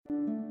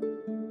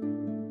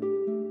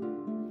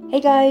Hey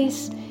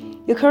guys,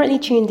 you're currently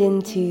tuned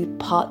in to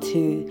part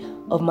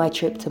 2 of my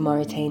trip to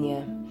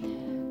Mauritania.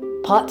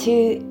 Part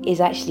 2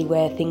 is actually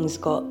where things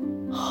got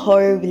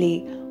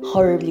horribly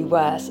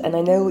worse, and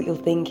I know what you're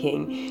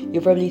thinking.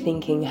 You're probably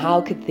thinking,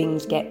 how could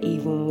things get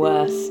even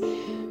worse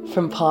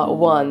from part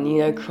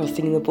 1,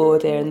 crossing the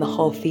border and the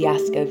whole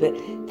fiasco, but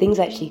things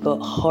actually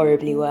got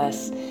horribly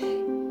worse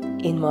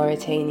in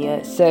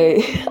Mauritania.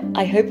 So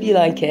I hope you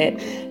like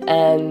it,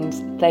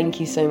 and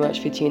thank you so much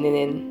for tuning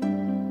in.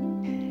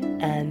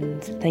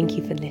 And thank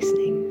you for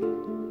listening.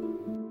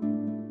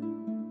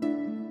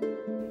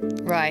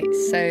 Right,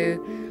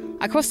 so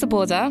I crossed the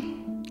border.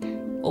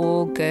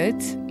 All good.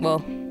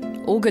 Well,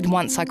 all good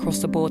once I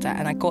crossed the border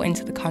and I got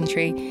into the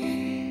country.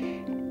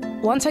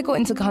 Once I got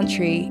into the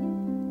country,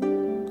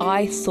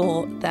 I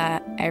thought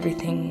that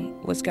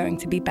everything was going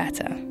to be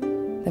better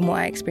than what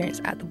I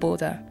experienced at the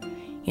border,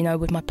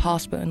 with my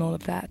passport and all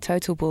of that.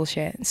 Total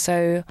bullshit.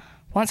 So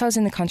once I was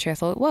in the country, I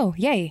thought, whoa,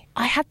 yay.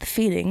 I had the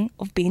feeling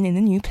of being in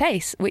a new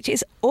place, which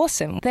is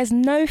awesome. There's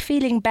no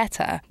feeling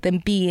better than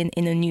being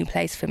in a new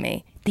place for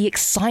me. The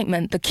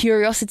excitement, the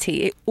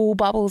curiosity, it all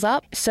bubbles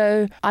up.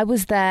 So I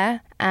was there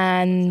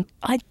and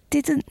I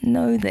didn't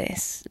know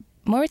this.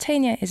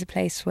 Mauritania is a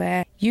place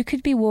where you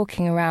could be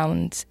walking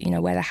around,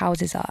 where the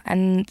houses are.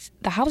 And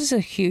the houses are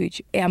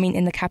huge. I mean,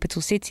 in the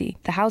capital city,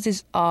 the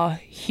houses are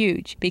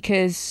huge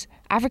because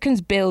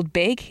Africans build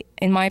big,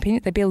 in my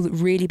opinion. They build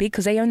really big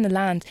because they own the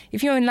land.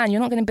 If you own land,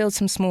 you're not going to build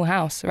some small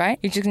house, right?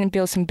 You're just going to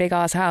build some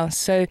big-ass house.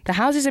 So the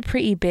houses are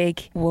pretty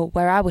big,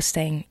 where I was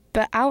staying.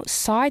 But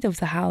outside of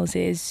the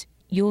houses,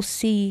 you'll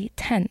see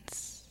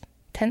tents.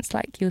 Tents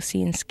like you'll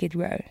see in Skid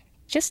Row.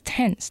 Just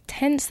tents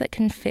that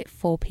can fit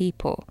 4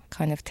 people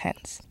kind of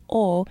tents.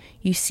 Or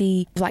you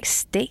see like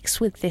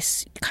sticks with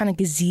this kind of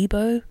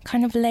gazebo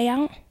kind of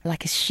layout,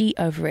 like a sheet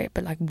over it,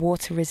 but like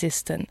water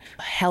resistant,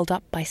 held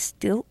up by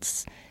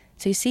stilts.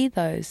 So you see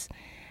those.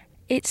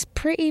 It's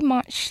pretty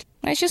much,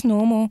 it's just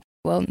normal.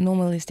 Well,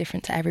 normal is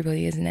different to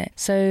everybody, isn't it?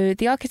 So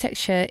the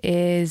architecture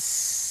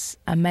is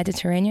a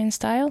Mediterranean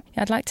style,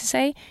 I'd like to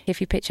say.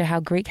 If you picture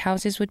how Greek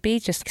houses would be,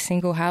 just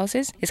single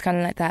houses, it's kind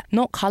of like that.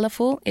 Not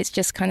colourful, it's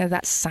just kind of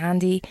that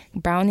sandy,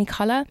 browny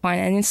colour. Fine.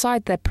 And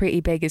inside they're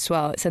pretty big as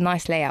well. It's a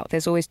nice layout.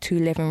 There's always 2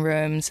 living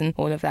rooms and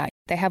all of that.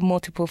 They have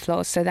multiple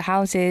floors. So the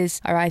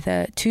houses are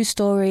either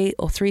 2-story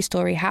or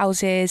 3-story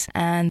houses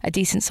and a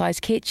decent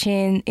sized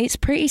kitchen. It's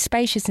pretty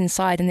spacious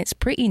inside and it's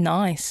pretty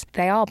nice.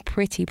 They are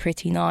pretty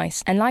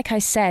nice. And like I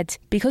said,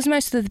 because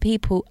most of the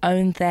people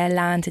own their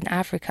land in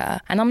Africa,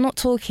 and I'm not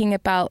talking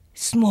about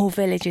small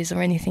villages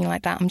or anything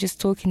like that. I'm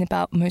just talking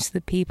about most of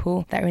the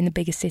people that are in the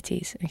bigger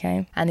cities,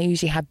 okay? And they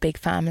usually have big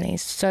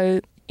families.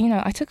 So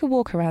I took a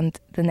walk around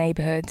the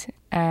neighborhood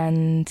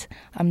and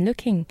I'm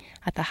looking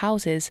at the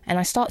houses and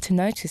I start to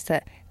notice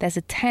that there's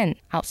a tent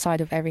outside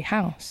of every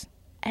house,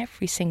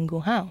 every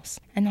single house.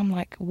 And I'm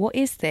like, what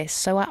is this?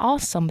 So I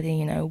asked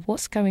somebody,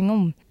 what's going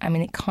on? I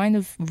mean, it kind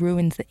of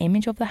ruins the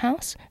image of the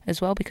house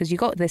as well because you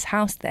got this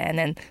house there and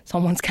then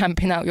someone's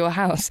camping out your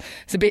house.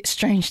 It's a bit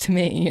strange to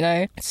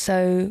me,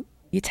 So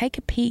you take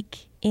a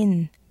peek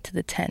in to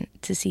the tent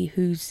to see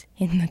who's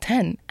in the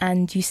tent,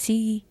 and you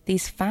see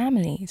these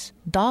families,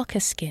 darker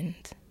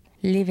skinned,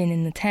 living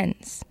in the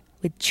tents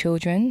with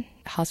children,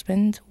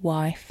 husband,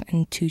 wife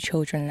and 2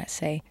 children, let's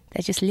say.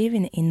 They're just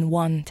living in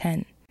one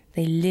tent.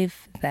 They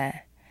live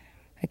there,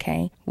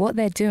 okay? What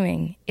they're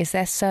doing is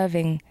they're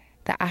serving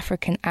the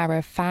African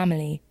Arab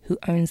family who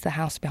owns the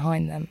house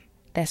behind them.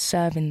 They're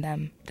serving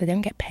them. They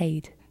don't get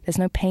paid. There's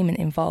no payment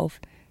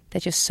involved. They're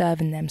just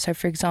serving them. So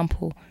for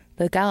example,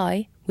 the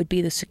guy would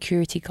be the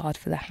security guard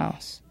for the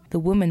house. The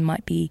woman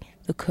might be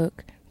the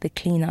cook, the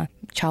cleaner,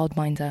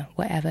 childminder,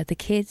 whatever. The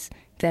kids,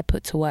 they're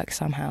put to work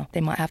somehow.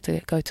 They might have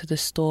to go to the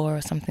store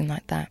or something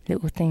like that,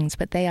 little things.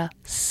 But they are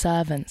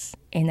servants,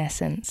 in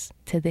essence,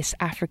 to this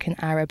African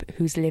Arab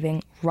who's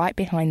living right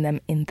behind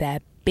them in their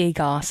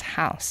big-ass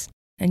house.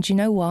 And do you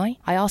know why?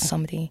 I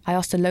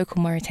asked a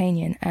local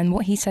Mauritanian, and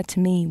what he said to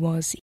me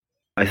was,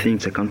 I think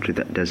it's a country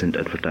that doesn't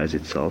advertise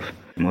itself.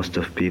 Most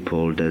of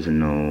people doesn't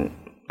know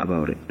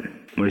about it.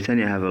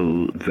 Mauritania have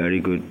a very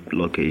good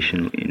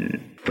location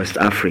in West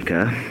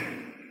Africa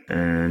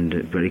and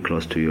very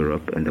close to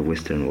Europe and the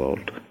Western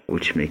world,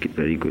 which make it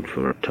very good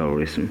for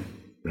tourism.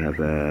 We have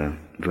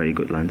very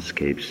good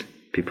landscapes.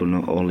 People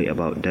know only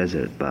about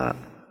desert, but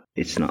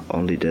it's not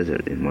only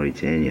desert in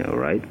Mauritania,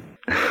 right?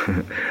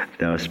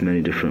 There are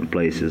many different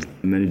places,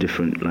 many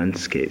different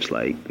landscapes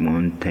like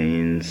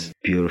mountains,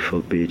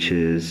 beautiful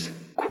beaches,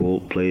 cool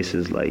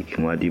places like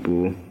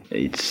Wadibu.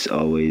 It's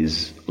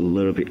always a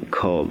little bit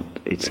cold.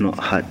 It's not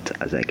hot,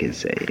 as I can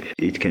say.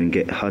 It can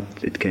get hot,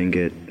 it can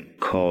get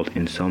cold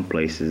in some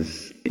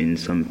places, in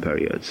some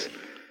periods.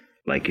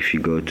 Like if you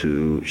go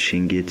to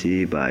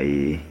Shingiti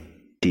by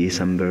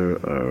December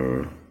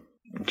or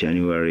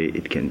January,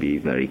 it can be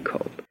very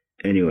cold.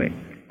 Anyway,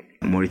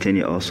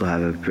 Mauritania also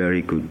have a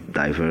very good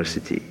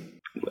diversity.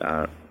 We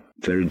are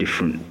very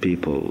different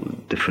people,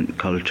 different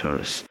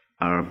cultures.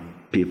 Our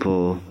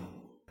people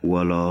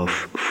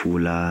Wolof,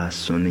 Fula,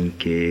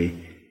 Soninke,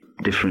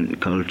 different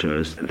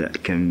cultures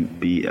that can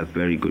be a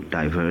very good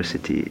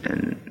diversity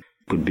and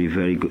could be a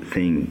very good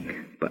thing,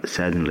 but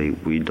sadly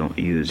we don't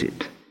use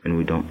it. And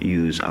we don't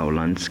use our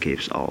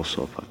landscapes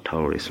also for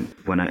tourism.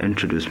 When I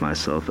introduce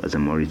myself as a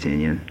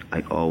Mauritanian,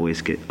 I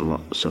always get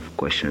lots of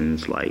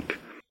questions like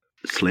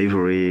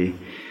slavery,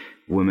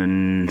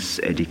 women's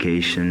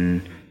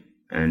education,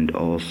 and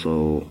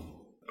also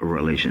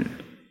religion.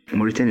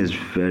 Mauritania is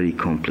a very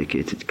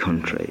complicated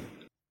country.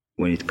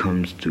 When it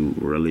comes to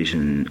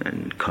religion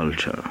and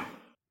culture,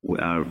 we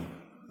are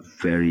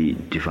very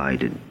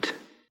divided.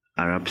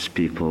 Arabs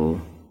people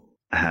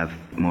have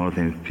more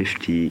than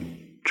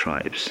 50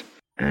 tribes.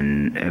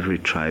 And every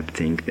tribe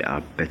think they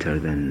are better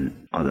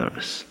than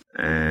others.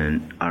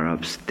 And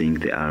Arabs think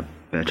they are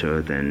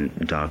better than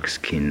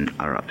dark-skinned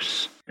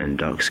Arabs. And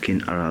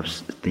dark-skinned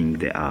Arabs think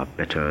they are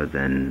better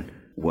than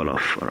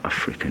Wolof or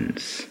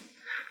Africans.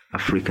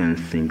 Africans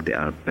think they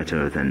are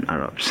better than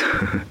Arabs.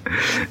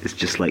 It's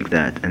just like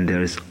that. And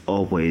there is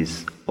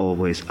always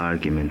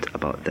argument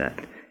about that,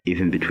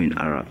 even between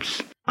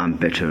Arabs. I'm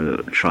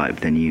better tribe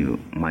than you.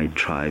 My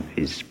tribe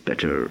is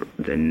better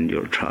than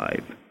your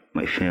tribe.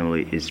 My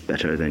family is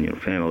better than your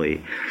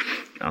family.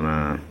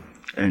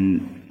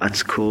 And at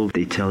school,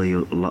 they tell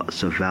you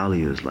lots of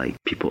values, like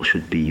people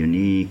should be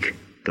unique.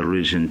 The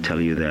religion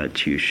tell you that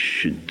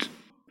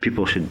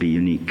people should be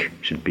unique,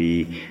 should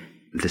be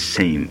the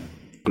same,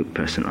 good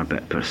person or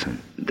bad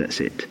person. That's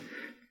it.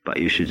 But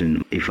you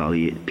shouldn't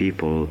evaluate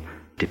people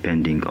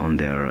depending on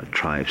their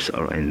tribes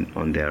or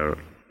on their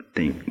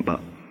thing.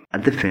 But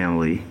at the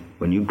family,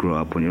 when you grow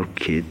up, when you're a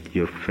kid,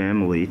 your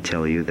family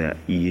tell you that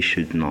you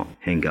should not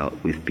hang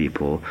out with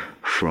people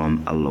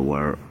from a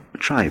lower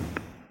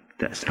tribe.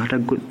 That's not a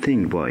good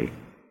thing, boy.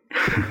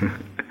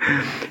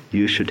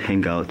 You should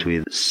hang out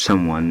with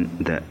someone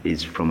that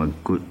is from a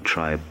good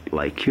tribe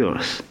like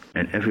yours.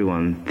 And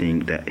everyone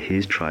think that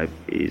his tribe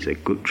is a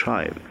good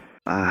tribe.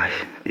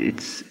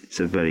 It's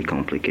a very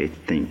complicated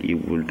thing. You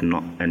would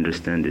not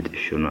understand it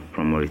if you're not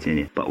from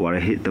Mauritania. But what I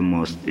hate the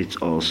most, it's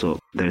also,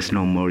 there's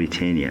no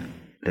Mauritania.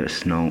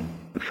 There's no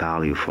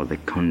value for the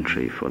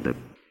country, for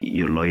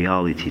your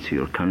loyalty to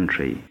your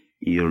country.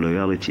 Your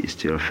loyalty is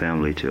to your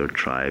family, to your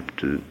tribe,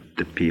 to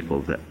the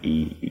people that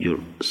your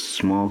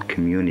small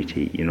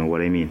community, you know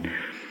what I mean?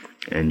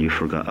 And you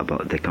forgot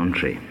about the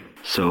country.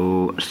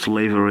 So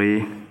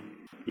slavery,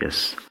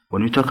 yes.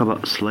 When we talk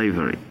about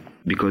slavery,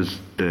 because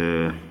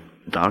the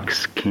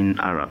dark-skinned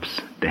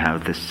Arabs, they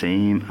have the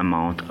same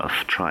amount of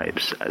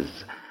tribes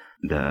as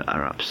the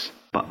Arabs.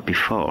 But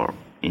before,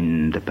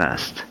 in the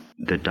past,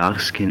 the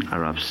dark-skinned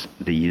Arabs,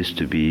 they used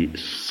to be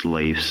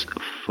slaves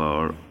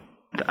for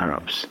the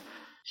Arabs.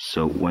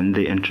 So when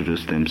they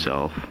introduced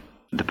themselves,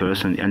 the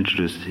person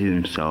introduced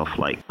himself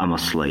like, I'm a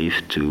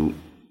slave to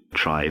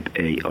tribe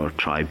A or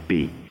tribe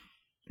B.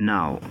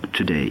 Now,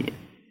 today,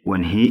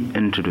 when he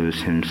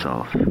introduced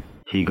himself,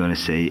 he gonna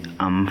say,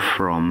 I'm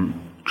from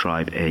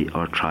tribe A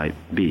or tribe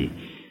B.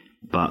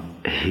 But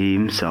he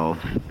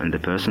himself and the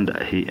person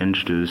that he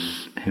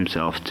introduced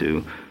himself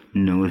to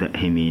know that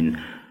he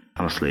mean,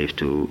 I'm a slave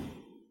to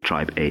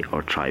tribe A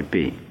or tribe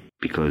B,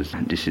 because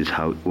this is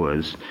how it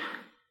was.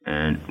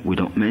 And we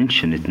don't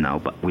mention it now,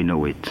 but we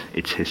know it.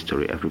 It's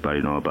history.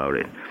 Everybody know about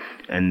it.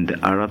 And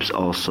the Arabs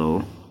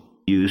also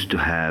used to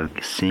have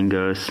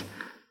singers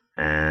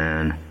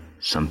and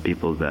some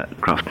people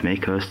that craft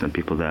makers, some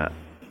people that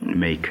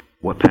make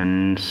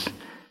weapons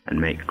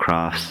and make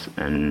crafts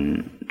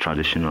and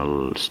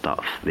traditional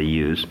stuff they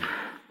use.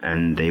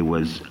 And there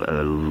was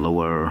a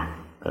lower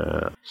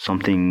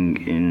something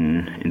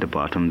in the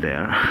bottom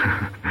there.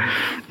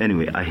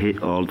 Anyway, I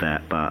hate all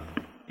that, but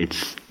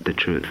it's the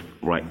truth.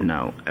 Right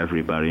now,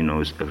 everybody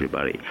knows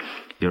everybody.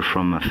 You're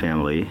from a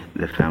family,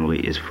 the family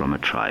is from a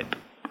tribe,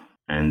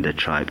 and the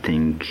tribe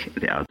think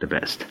they are the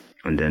best.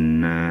 And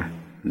then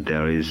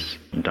there is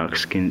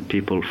dark-skinned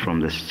people from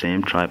the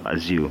same tribe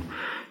as you,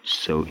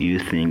 so you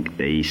think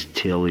they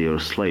steal your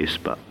slaves,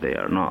 but they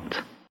are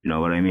not. You know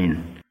what I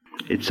mean?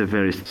 It's a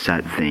very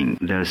sad thing.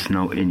 There's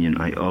no union.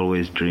 I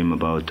always dream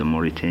about the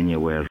Mauritania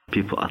where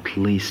people, at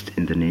least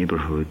in the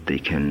neighborhood, they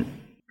can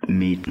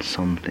meet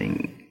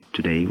something.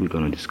 Today we're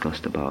going to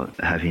discuss about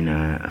having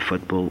a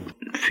football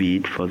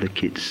field for the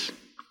kids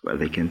where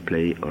they can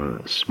play, or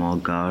a small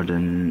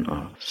garden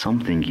or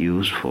something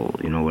useful,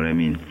 you know what I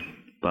mean?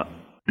 But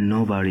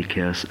nobody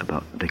cares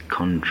about the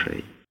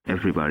country.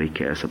 Everybody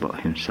cares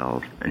about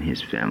himself and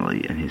his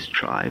family and his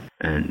tribe.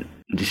 And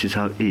this is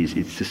how it is.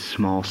 It's the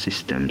small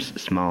systems,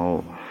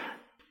 small.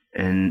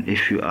 And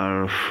if you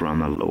are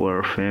from a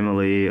lower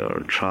family or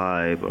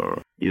tribe,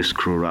 or you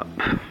screw up,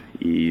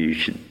 you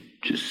should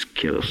just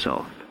kill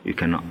yourself. You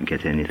cannot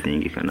get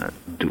anything, you cannot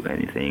do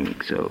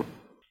anything. So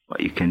what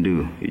you can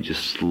do, you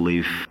just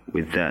live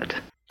with that.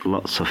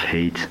 Lots of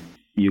hate.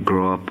 You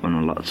grow up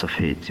on lots of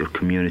hate. Your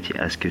community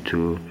asks you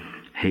to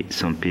hate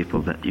some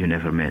people that you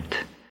never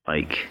met.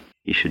 Like,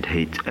 you should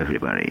hate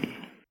everybody.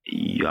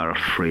 You are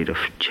afraid of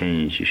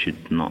change. You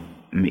should not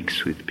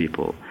mix with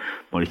people.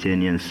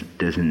 Mauritanians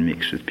doesn't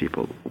mix with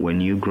people.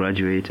 When you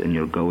graduate and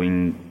you're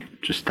going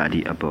to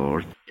study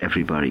abroad,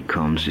 everybody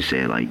comes to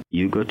say like,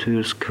 you go to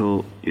your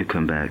school, you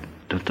come back,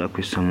 don't talk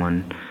with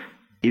someone.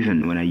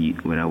 Even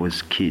when I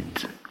was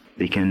kid,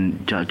 they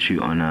can judge you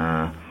on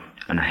a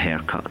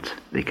haircut.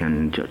 They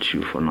can judge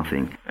you for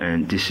nothing.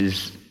 And this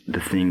is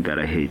the thing that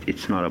I hate.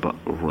 It's not about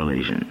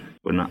religion.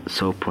 We're not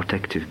so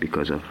protective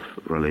because of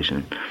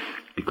religion.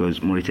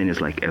 Because Mauritania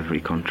is like every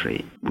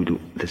country. We do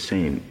the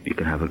same. You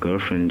can have a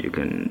girlfriend, you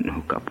can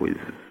hook up with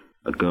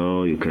a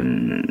girl, you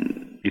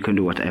can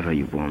do whatever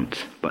you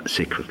want, but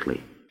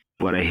secretly.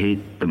 What I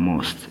hate the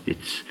most,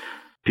 it's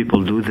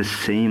people do the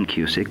same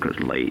to you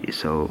secretly,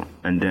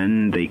 and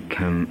then they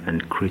come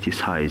and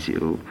criticize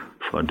you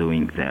for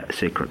doing that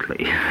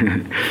secretly.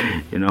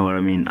 You know what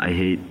I mean? I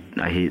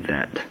hate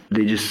that.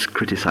 They just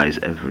criticize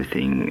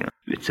everything.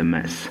 It's a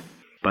mess.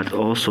 But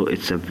also,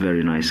 it's a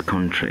very nice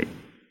country.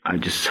 I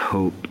just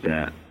hope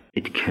that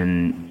it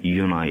can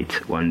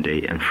unite one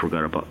day and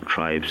forget about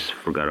tribes,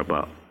 forget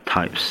about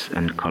types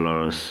and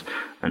colors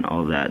and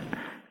all that,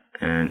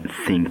 and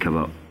think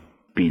about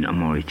being a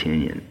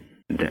Mauritanian.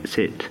 That's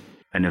it.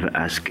 I never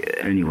ask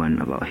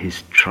anyone about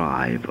his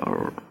tribe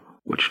or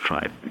which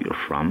tribe you're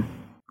from.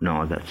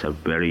 No, that's a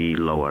very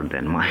lower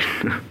than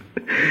mine.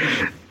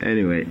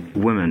 Anyway,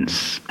 women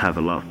have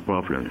a lot of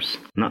problems.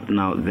 Not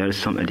now, there's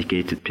some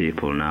educated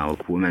people now,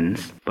 women,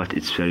 but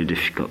it's very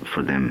difficult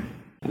for them.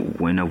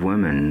 When a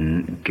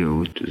woman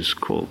goes to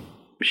school,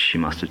 she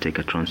must take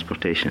a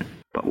transportation.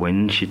 But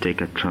when she take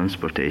a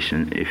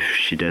transportation, if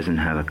she doesn't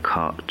have a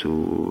car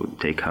to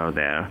take her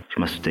there, she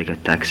must take a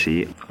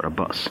taxi or a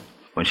bus.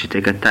 When she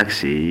take a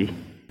taxi,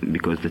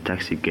 because the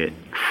taxi get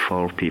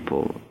 4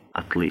 people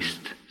at least,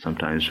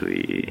 sometimes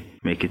we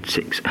make it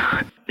 6,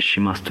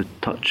 she must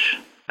touch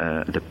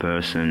the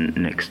person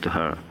next to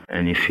her.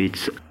 And if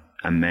it's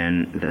a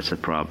man, that's a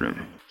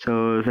problem.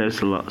 So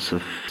there's lots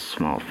of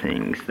small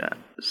things that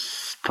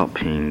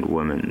stopping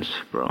women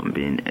from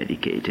being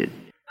educated.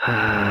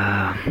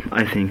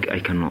 I think I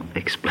cannot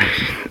explain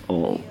it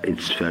all.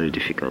 It's very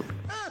difficult.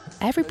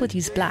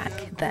 Everybody's black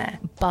there,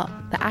 but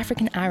the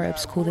African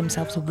Arabs call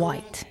themselves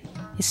white.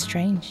 It's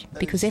strange,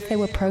 because if they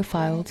were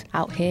profiled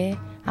out here,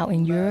 out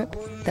in Europe,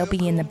 they'll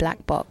be in the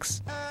black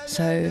box.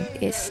 So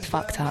it's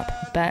fucked up.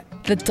 But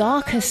the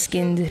darker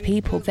skinned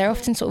people, they're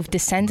often sort of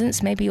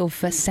descendants maybe of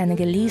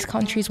Senegalese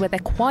countries where they're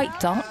quite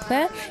dark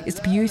there. It's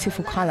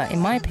beautiful colour. In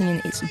my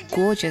opinion, it's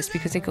gorgeous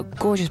because they've got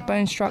gorgeous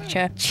bone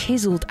structure,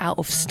 chiseled out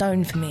of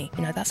stone for me.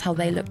 You know, that's how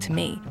they look to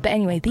me. But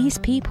anyway, these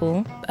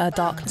people are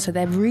dark, so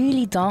they're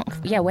really dark.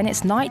 Yeah, when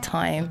it's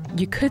nighttime,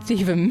 you could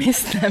even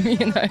miss them,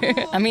 you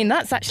know. I mean,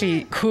 that's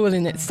actually cool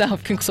in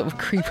itself. You can sort of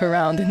creep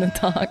around in the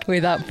dark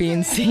without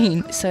being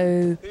seen.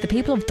 So the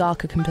people of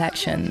darker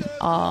complexion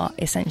are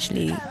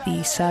essentially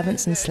the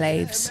servants and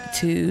slaves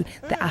to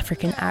the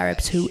African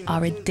Arabs who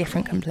are a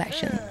different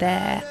complexion.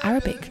 They're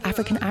Arabic,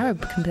 African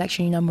Arab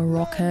complexion, you know,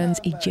 Moroccans,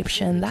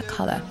 Egyptian, that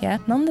colour, yeah?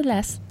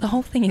 Nonetheless, the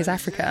whole thing is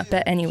Africa.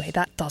 But anyway,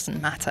 that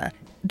doesn't matter.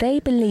 They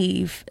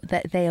believe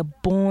that they are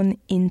born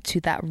into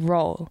that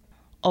role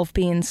of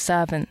being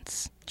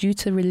servants due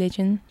to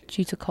religion,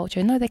 due to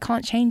culture. No, they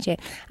can't change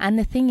it. And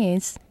the thing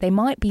is, they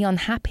might be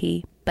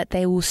unhappy, but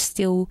they will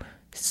still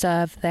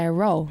serve their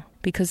role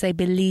because they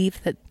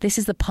believe that this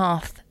is the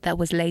path that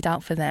was laid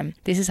out for them.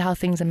 This is how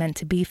things are meant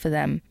to be for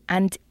them.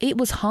 And it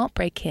was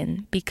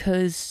heartbreaking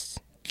because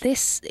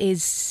this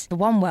is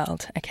one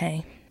world,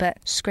 okay? But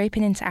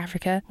scraping into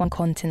Africa, one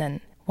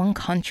continent, one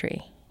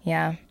country,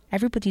 yeah?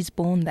 Everybody's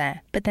born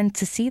there. But then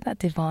to see that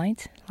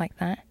divide like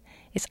that,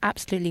 it's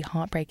absolutely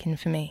heartbreaking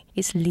for me.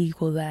 It's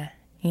legal there,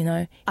 you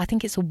know? I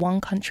think it's the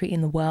one country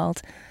in the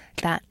world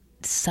that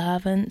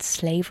servant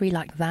slavery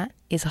like that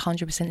is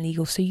 100%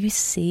 legal. So you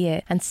see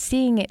it, and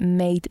seeing it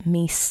made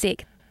me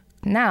sick.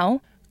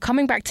 Now,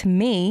 coming back to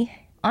me,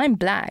 I'm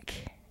black.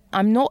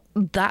 I'm not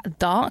that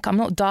dark. I'm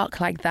not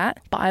dark like that.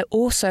 But I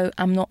also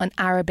am not an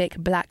Arabic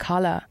black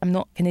colour. I'm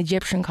not an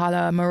Egyptian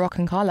colour, a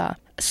Moroccan colour.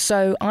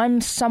 So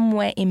I'm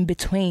somewhere in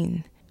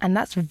between. And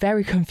that's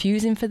very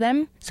confusing for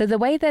them. So the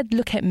way they'd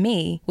look at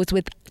me was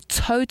with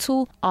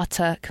total,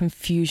 utter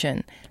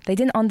confusion. They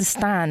didn't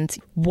understand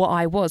what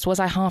I was. Was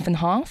I half and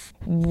half?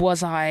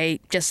 Was I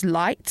just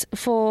light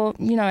for,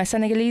 you know, a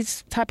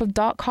Senegalese type of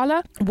dark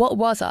colour? What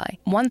was I?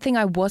 One thing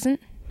I wasn't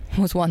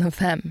was one of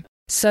them.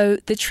 So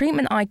the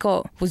treatment I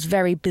got was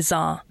very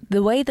bizarre.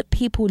 The way that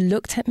people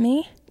looked at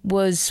me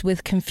was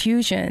with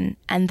confusion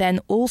and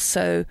then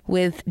also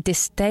with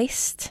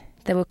distaste.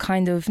 They were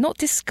kind of not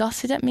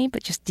disgusted at me,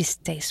 but just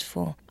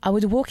distasteful. I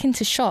would walk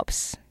into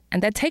shops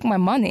and they'd take my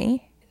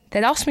money.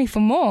 They'd ask me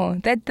for more.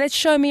 They'd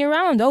show me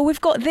around. Oh, we've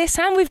got this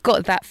and we've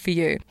got that for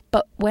you.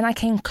 But when I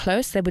came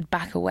close, they would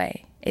back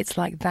away. It's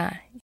like that.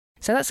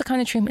 So that's the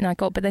kind of treatment I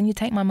got. But then you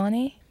take my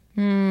money?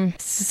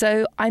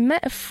 So I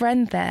met a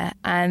friend there,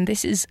 and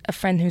this is a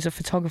friend who's a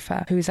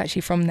photographer who's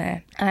actually from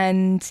there.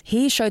 And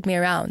he showed me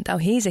around. Now,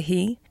 he's a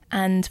he.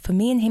 And for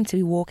me and him to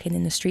be walking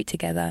in the street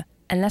together,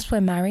 unless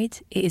we're married,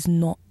 it is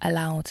not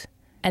allowed.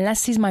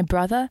 Unless he's my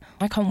brother,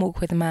 I can't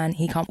walk with a man,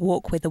 he can't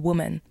walk with a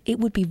woman. It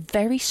would be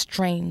very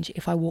strange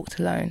if I walked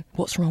alone.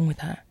 What's wrong with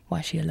her? Why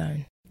is she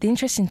alone? the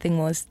interesting thing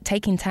was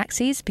taking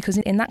taxis, because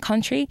in that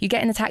country, you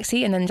get in a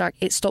taxi and then like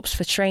it stops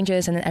for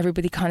strangers and then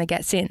everybody kind of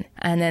gets in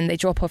and then they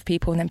drop off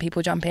people and then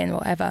people jump in or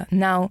whatever.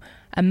 Now,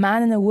 a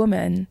man and a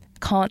woman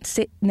can't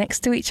sit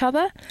next to each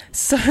other.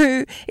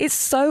 So it's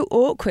so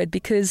awkward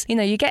because, you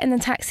know, you get in a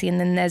taxi and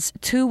then there's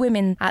two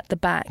women at the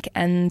back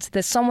and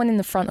there's someone in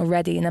the front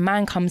already and a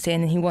man comes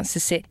in and he wants to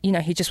sit, you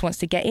know, he just wants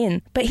to get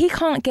in. But he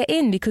can't get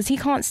in because he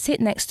can't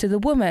sit next to the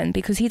woman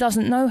because he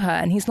doesn't know her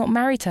and he's not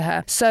married to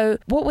her. So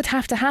what would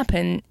have to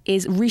happen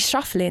is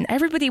reshuffling.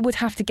 Everybody would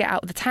have to get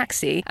out of the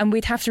taxi and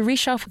we'd have to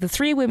reshuffle the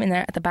three women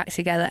there at the back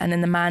together and then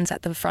the man's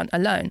at the front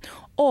alone.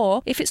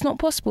 Or if it's not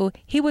possible,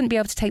 he wouldn't be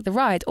able to take the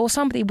ride or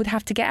somebody would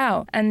have to get out.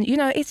 And, you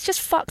know, it's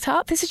just fucked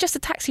up. This is just a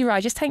taxi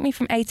ride. Just take me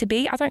from A to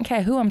B. I don't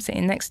care who I'm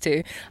sitting next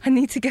to. I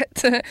need to get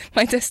to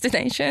my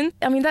destination.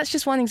 I mean, that's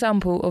just one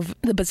example of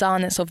the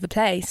bizarreness of the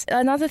place.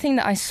 Another thing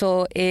that I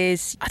saw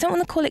is, I don't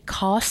want to call it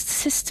caste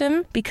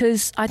system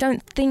because I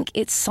don't think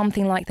it's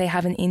something like they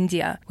have in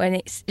India when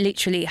it's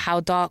literally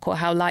how dark or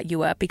how light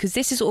you are, because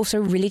this is also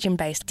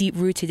religion-based,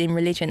 deep-rooted in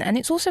religion. And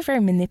it's also very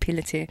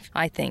manipulative,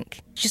 I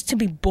think. Just to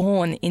be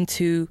born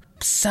into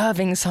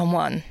serving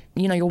someone,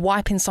 you know, you're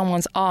wiping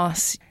someone's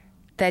ass,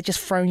 they're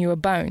just throwing you a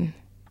bone.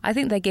 I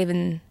think they're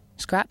given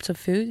scraps of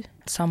food,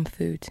 some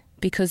food,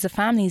 because the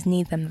families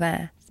need them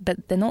there.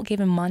 But they're not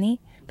given money,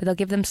 but they'll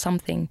give them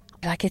something,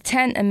 like a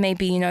tent and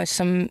maybe, you know,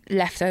 some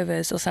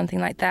leftovers or something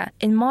like that.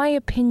 In my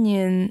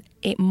opinion,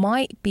 it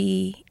might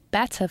be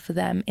better for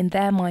them in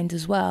their mind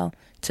as well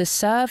to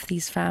serve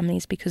these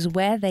families, because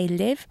where they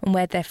live and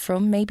where they're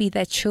from, maybe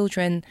their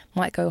children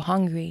might go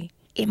hungry.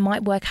 It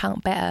might work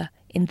out better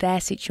in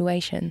their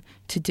situation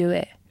to do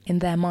it in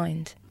their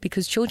mind,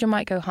 because children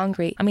might go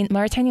hungry. I mean,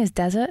 Mauritania is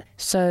desert,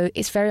 so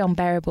it's very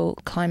unbearable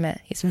climate.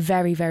 It's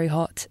very, very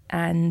hot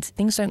and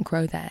things don't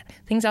grow there.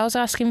 Things I was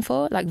asking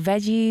for, like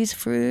veggies,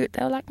 fruit,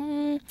 they were like,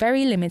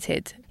 very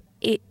limited.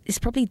 It is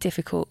probably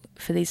difficult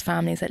for these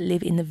families that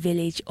live in the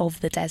village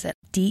of the desert,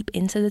 deep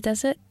into the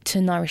desert,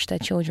 to nourish their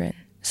children.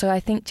 So I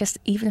think just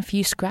even a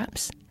few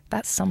scraps,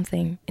 that's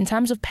something. In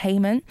terms of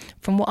payment,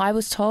 from what I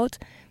was told,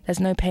 there's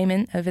no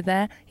payment over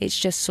there. It's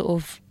just sort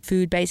of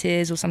food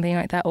bases or something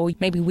like that. Or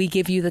maybe we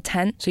give you the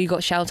tent, so you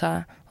got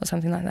shelter or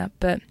something like that.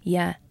 But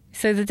yeah.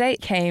 So the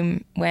date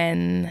came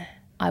when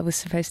I was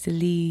supposed to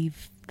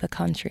leave the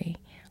country.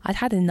 I'd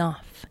had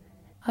enough.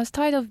 I was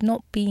tired of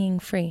not being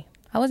free.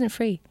 I wasn't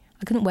free.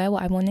 I couldn't wear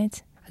what I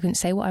wanted. I couldn't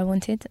say what I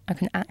wanted. I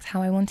couldn't act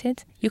how I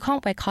wanted. You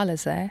can't wear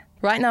colours there.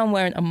 Right now I'm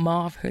wearing a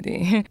mauve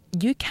hoodie.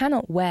 You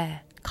cannot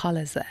wear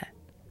colours there.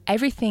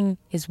 Everything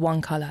is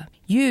one colour.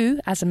 You,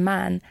 as a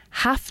man,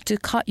 have to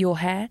cut your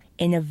hair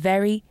in a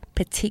very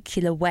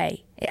particular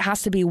way. It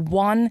has to be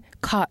one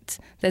cut.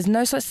 There's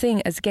no such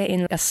thing as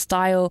getting a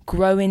style,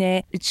 growing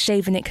it,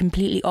 shaving it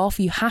completely off.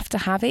 You have to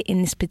have it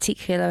in this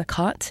particular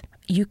cut.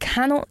 You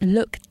cannot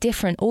look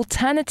different.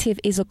 Alternative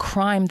is a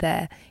crime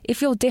there.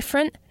 If you're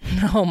different,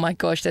 oh my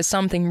gosh, there's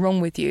something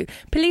wrong with you.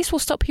 Police will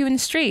stop you in the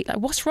street. Like,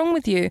 what's wrong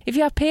with you? If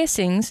you have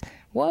piercings,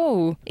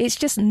 whoa, it's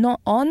just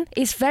not on.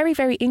 It's very,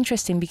 very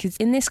interesting because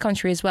in this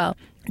country as well,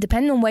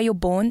 depending on where you're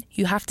born,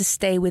 you have to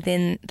stay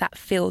within that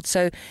field.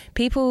 So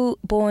people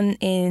born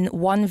in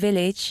one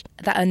village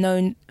that are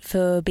known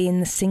for being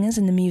the singers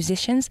and the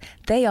musicians,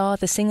 they are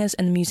the singers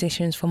and the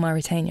musicians for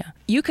Mauritania.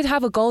 You could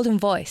have a golden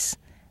voice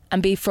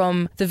and be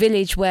from the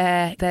village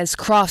where there's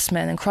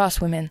craftsmen and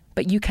craftswomen,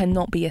 but you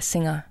cannot be a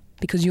singer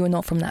because you are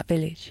not from that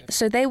village.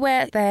 So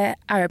they're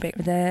Arabic,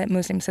 they're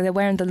Muslim, so they're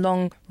wearing the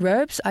long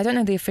robes. I don't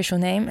know the official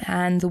name,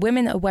 and the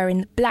women are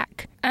wearing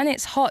black. And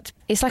it's hot.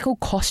 It's like all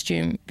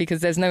costume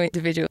because there's no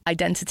individual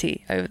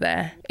identity over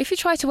there. If you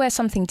try to wear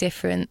something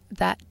different,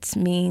 that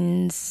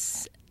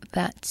means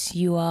that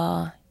you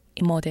are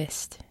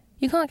immodest.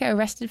 You can't get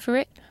arrested for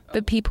it,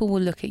 but people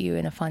will look at you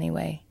in a funny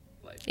way.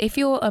 If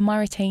you're a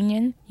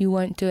Mauritanian, you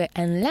won't do it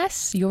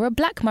unless you're a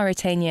black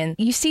Mauritanian.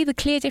 You see the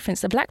clear difference.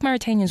 The black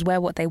Mauritanians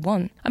wear what they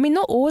want. I mean,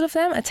 not all of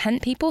them are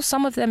tent people.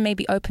 Some of them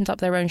maybe opened up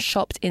their own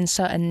shops in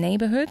certain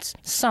neighborhoods.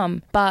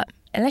 Some. But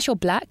unless you're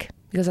black,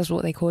 because that's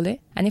what they call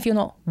it, and if you're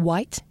not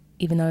white,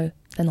 even though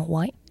they're not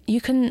white, you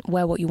can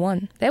wear what you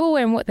want. They were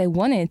wearing what they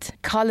wanted.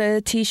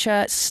 Colour,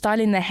 t-shirts,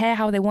 styling their hair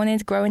how they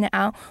wanted, growing it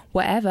out,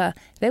 whatever.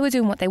 They were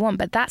doing what they want,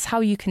 but that's how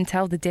you can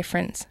tell the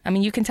difference. I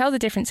mean, you can tell the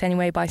difference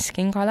anyway by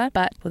skin colour,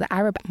 but for the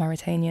Arab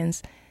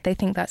Mauritanians, they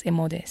think that's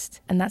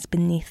immodest and that's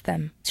beneath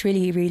them. It's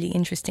really, really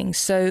interesting.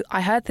 So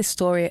I heard this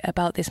story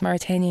about this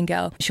Mauritanian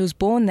girl. She was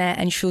born there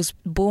and she was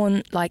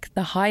born like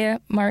the higher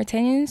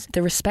Mauritanians,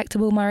 the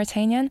respectable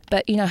Mauritanian.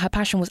 But, you know, her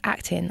passion was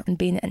acting and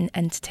being in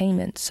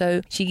entertainment.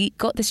 So she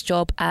got this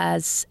job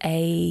as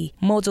a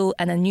model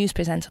and a news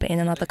presenter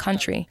in another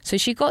country. So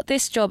she got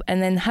this job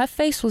and then her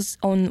face was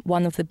on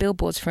one of the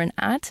billboards for an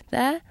ad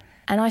there.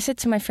 And I said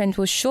to my friend,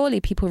 well, surely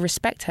people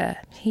respect her.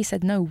 He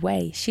said, no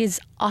way. She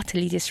is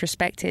utterly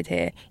disrespected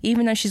here.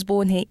 Even though she's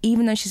born here,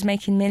 even though she's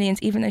making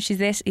millions, even though she's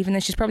this, even though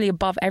she's probably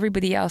above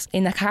everybody else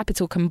in the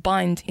capital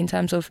combined in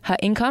terms of her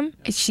income,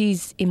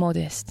 she's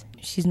immodest.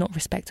 she's not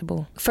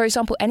respectable. For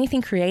example,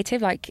 anything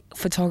creative, like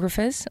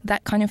photographers,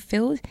 that kind of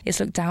field is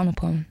looked down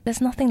upon.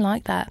 There's nothing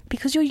like that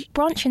because you're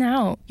branching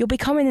out. You're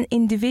becoming an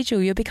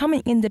individual. You're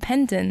becoming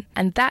independent.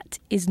 And that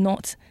is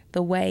not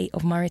the way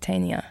of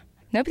Mauritania.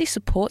 Nobody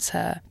supports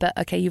her, but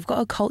okay, you've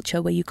got a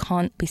culture where you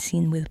can't be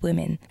seen with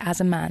women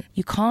as a man.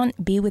 You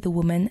can't be with a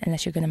woman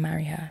unless you're going to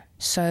marry her.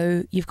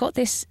 So you've got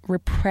this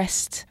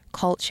repressed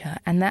culture,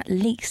 and that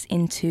leaks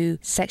into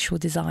sexual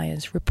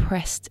desires,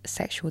 repressed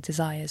sexual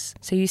desires.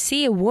 So you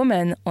see a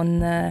woman on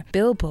the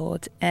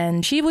billboard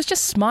and she was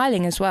just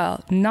smiling as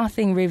well,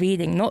 nothing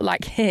revealing, not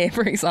like here,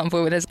 for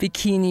example, where there's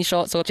bikini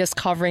shots or just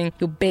covering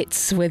your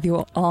bits with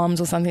your arms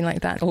or something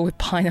like that, or with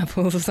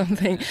pineapples or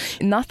something.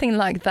 Nothing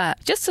like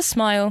that, just a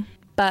smile.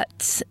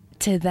 But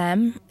to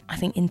them, I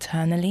think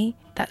internally,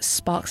 that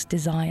sparks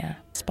desire,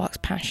 sparks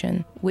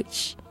passion,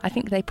 which I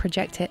think they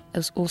project it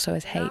as also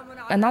as hate.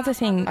 Another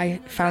thing I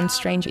found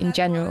strange in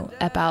general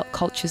about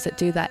cultures that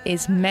do that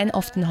is men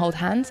often hold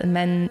hands and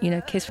men,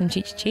 kiss from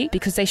cheek to cheek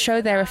because they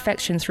show their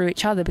affection through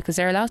each other because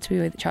they're allowed to be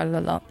with each other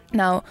a lot.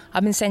 Now,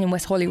 I've been saying in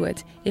West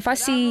Hollywood, if I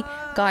see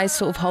guys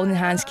sort of holding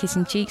hands,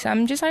 kissing cheeks,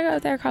 I'm just like, oh,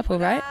 they're a couple,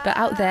 right? But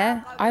out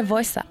there, I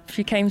voice that. If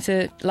you came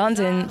to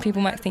London,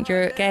 people might think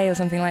you're gay or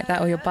something like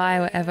that, or you're bi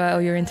or whatever,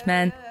 or you're into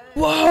men.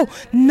 Whoa,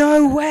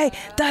 no way,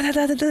 da da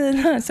da da da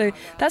da. So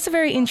that's a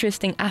very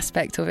interesting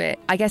aspect of it.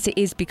 I guess it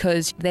is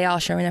because they are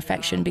showing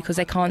affection because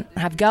they can't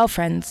have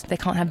girlfriends, they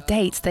can't have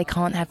dates, they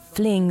can't have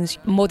flings,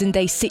 modern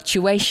day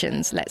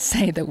situations, let's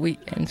say, that we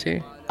get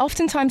into.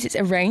 Oftentimes it's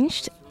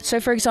arranged. So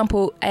for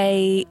example,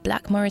 a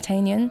black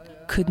Mauritanian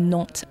could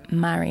not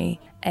marry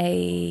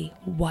a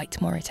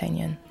white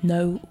Mauritanian.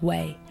 No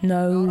way.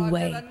 No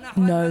way.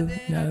 No.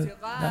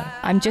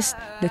 I'm just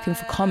looking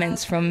for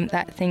comments from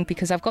that thing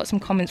because I've got some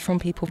comments from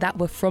people that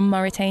were from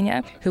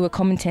Mauritania who were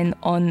commenting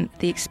on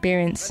the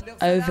experience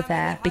over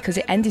there because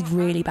it ended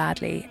really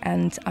badly,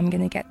 and I'm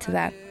going to get to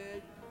that.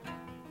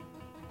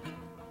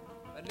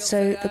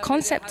 So the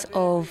concept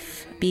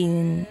of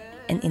being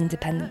an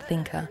independent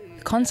thinker,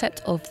 the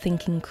concept of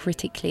thinking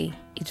critically,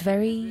 is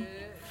very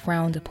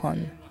frowned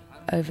upon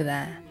over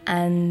there.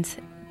 And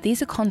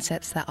these are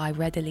concepts that I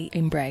readily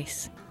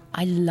embrace.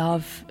 I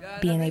love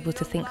being able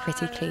to think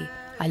critically.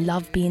 I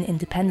love being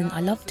independent.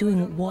 I love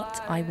doing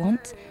what I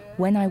want,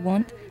 when I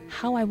want,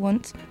 how I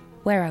want,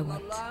 where I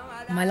want.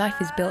 My life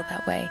is built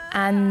that way.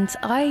 And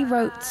I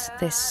wrote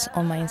this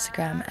on my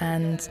Instagram,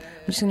 and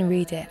I'm just going to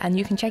read it. And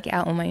you can check it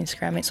out on my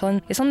Instagram.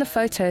 It's on the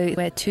photo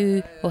where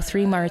 2 or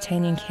 3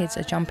 Mauritanian kids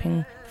are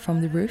jumping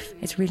from the roof.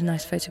 It's a really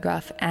nice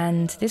photograph.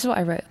 And this is what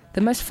I wrote.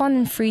 The most fun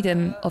and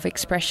freedom of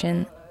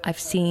expression I've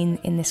seen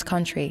in this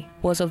country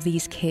was of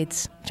these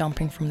kids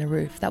jumping from the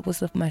roof. That was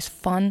the most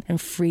fun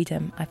and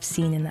freedom I've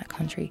seen in that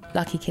country.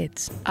 Lucky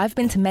kids. I've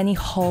been to many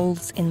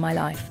holes in my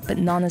life, but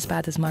none as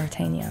bad as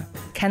Mauritania.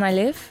 Can I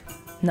live?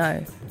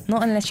 No,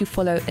 not unless you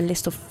follow a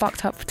list of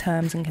fucked up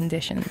terms and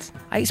conditions.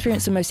 I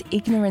experienced the most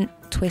ignorant,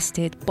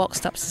 twisted,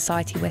 boxed up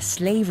society where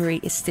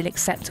slavery is still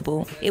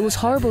acceptable. It was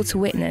horrible to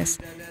witness,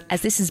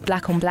 as this is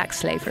black on black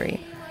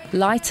slavery.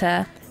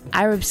 Lighter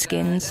Arab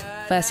skins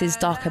versus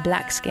darker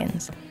black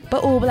skins.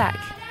 But all black,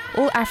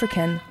 all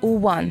African, all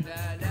one,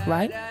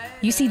 right?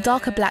 You see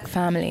darker black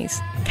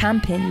families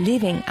camping,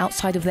 living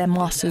outside of their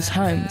masters'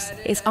 homes.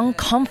 It's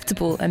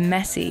uncomfortable and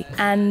messy.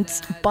 And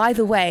by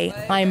the way,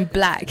 I'm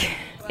black.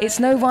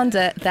 It's no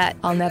wonder that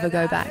I'll never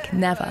go back.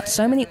 Never.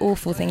 So many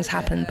awful things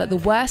happened. But the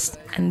worst,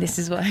 and this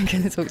is what I'm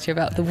going to talk to you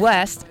about, the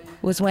worst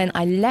was when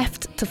I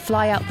left to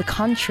fly out the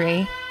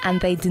country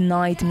and they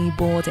denied me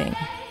boarding.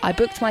 I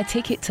booked my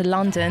ticket to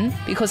London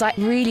because I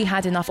really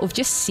had enough of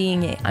just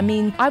seeing it. I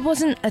mean, I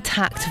wasn't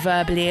attacked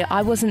verbally,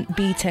 I wasn't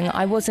beaten,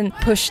 I wasn't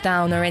pushed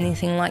down or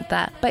anything like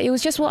that. But it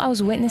was just what I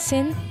was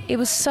witnessing. It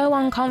was so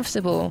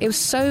uncomfortable. It was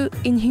so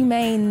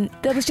inhumane.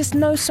 There was just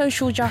no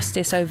social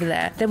justice over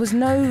there. There was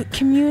no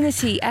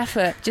community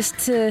effort just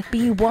to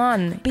be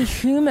one, be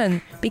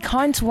human, be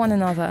kind to one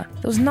another.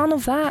 There was none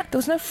of that. There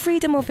was no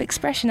freedom of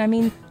expression. I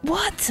mean,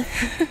 what?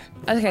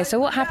 Okay, so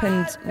what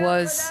happened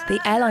was the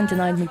airline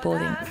denied me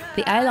boarding.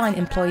 The airline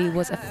employee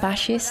was a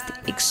fascist,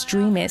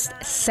 extremist,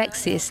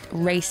 sexist,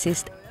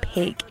 racist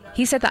pig.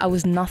 He said that I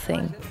was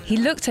nothing. He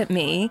looked at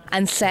me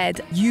and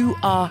said, "You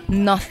are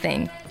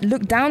nothing."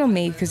 Looked down on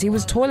me because he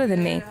was taller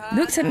than me.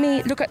 Looked at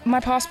me, looked at my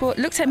passport,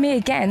 looked at me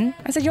again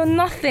and said, "You're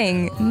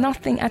nothing.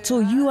 Nothing at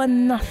all. You are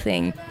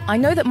nothing." I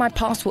know that my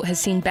passport has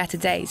seen better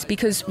days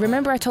because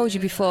remember I told you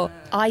before,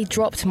 I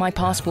dropped my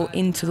passport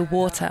into the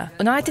water.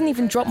 And I didn't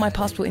even drop my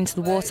passport into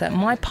the water.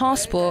 My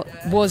passport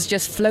was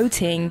just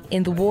floating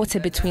in the water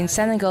between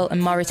Senegal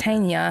and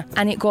Mauritania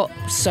and it got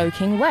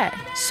soaking wet.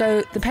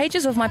 So the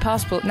pages of my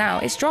passport now,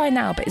 it's dry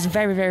now, but it's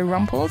very, very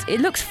rumpled. It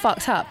looks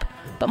fucked up.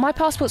 But my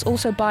passport's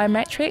also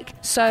biometric,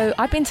 so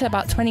I've been to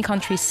about 20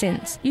 countries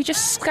since. You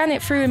just scan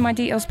it through and my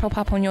details pop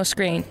up on your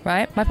screen,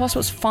 right? My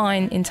passport's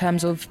fine in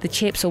terms of the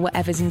chips or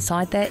whatever's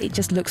inside there. It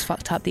just looks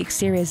fucked up. The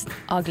exterior's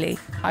ugly.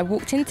 I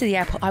walked into the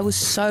airport. I was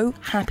so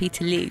happy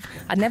to leave.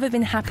 I'd never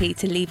been happy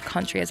to leave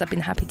country as I've been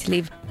happy to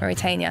leave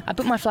Mauritania. I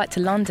booked my flight to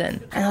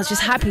London and I was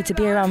just happy to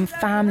be around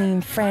family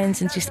and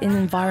friends and just in an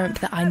environment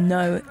that I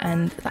know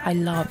and that I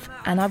love.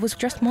 And I was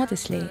dressed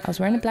modestly. I was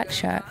wearing a black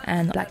shirt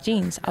and black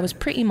jeans. I was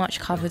pretty much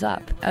covered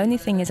up. Only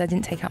thing is I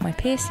didn't take out my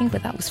piercing,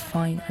 but that was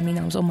fine. I mean,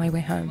 I was on my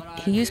way home.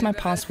 He used my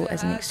passport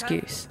as an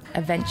excuse,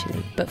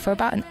 eventually. But for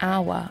about an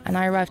hour, and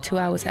I arrived 2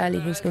 hours early,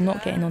 he was, you're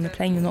not getting on the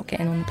plane, you're not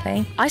getting on the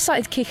plane. I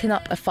started kicking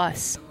up a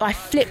fuss. I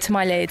flipped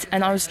my lid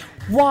and I was,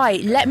 why?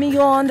 Let me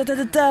on,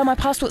 my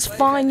passport's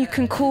fine, you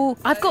can call.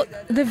 I've got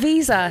the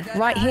visa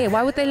right here.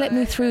 Why would they let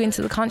me through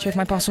into the country if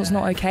my passport's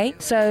not okay?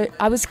 So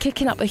I was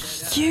kicking up a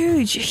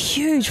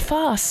huge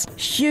fuss.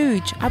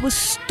 Huge. I was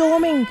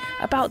storming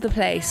about the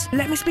place.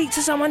 Let me speak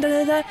to someone,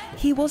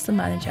 He was the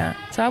manager.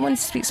 So I wanted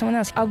to speak to someone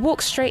else. I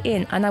walked straight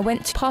in and I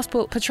went to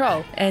passport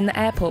patrol in the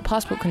airport,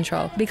 passport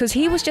control, because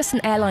he was just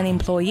an airline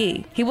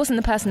employee. He wasn't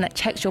the person that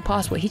checks your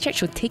passport. He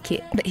checks your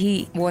ticket. But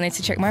he wanted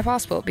to check my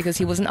passport because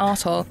he was an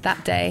arsehole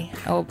that day,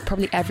 or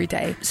probably every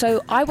day.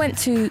 So I went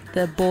to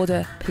the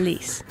border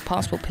police,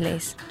 passport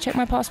police, check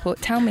my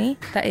passport, tell me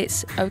that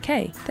it's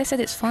okay. They said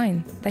it's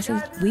fine. They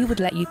said we would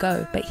let you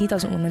go, but he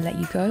doesn't want to let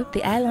you go.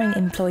 The airline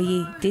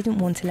employee didn't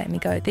want to let me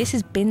go. This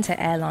is Binter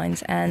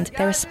Airlines and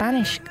they're a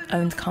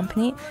Spanish-owned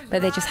company,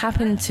 but they just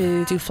happened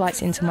to do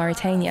flights into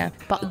Mauritania.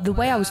 But the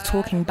way I was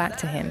talking back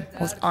to him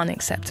was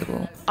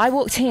unacceptable. I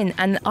walked in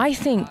and I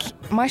think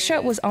my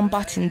shirt was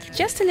unbuttoned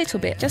just a little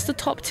bit, just the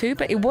top two,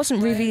 but it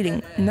wasn't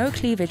revealing, no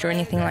cleavage or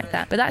anything like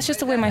that. But that's just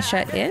the way my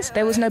shirt is.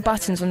 There was no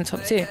buttons on the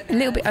top two. A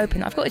little bit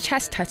open. I've got a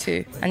chest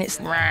tattoo and it's,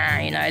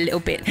 a little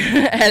bit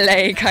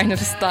LA kind of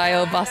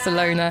style,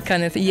 Barcelona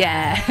kind of,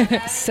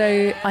 yeah.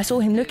 So I saw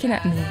him looking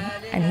at me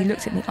and he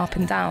looked at me up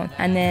and down.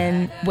 And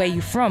then, where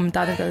you from?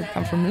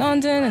 I'm from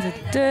London.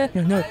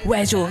 No,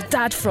 where's your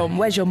dad from?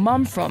 Where's your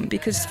mum from?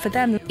 Because for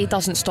them, it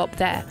doesn't stop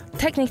there.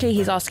 Technically,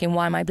 he's asking,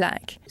 why am I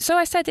black? So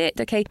I said it.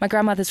 Okay, my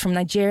grandmother's from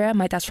Nigeria.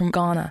 My dad's from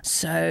Ghana.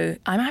 So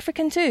I'm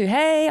African too.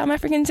 Hey, I'm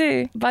African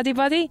too.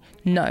 Buddy?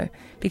 No,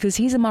 because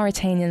he's a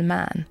Mauritanian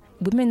man.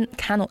 Women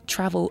cannot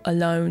travel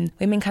alone.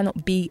 Women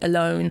cannot be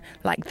alone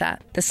like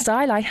that. The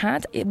style I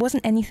had, it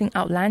wasn't anything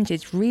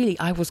outlandish. Really,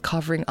 I was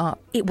covering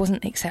up. It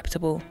wasn't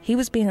acceptable. He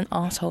was being an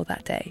arsehole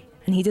that day.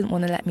 And he didn't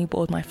want to let me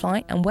board my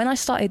flight. And when I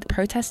started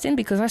protesting,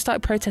 because I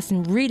started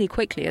protesting really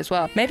quickly as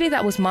well, maybe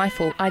that was my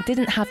fault. I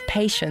didn't have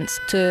patience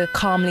to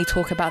calmly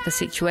talk about the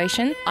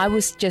situation. I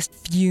was just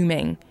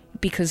fuming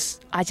because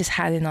I just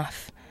had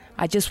enough.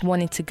 I just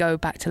wanted to go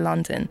back to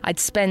London. I'd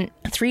spent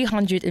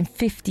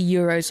 350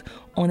 euros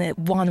on a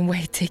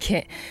one-way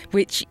ticket,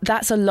 which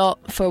that's a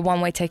lot for a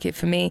one-way ticket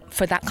for me,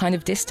 for that kind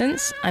of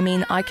distance. I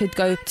mean, I could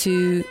go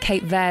to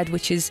Cape Verde,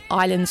 which is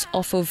islands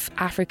off of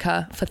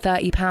Africa, for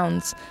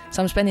 £30.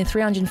 So I'm spending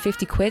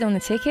 350 quid on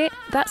a ticket.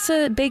 That's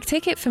a big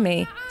ticket for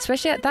me,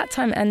 especially at that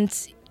time. And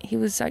he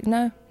was like,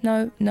 no.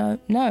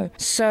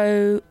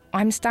 So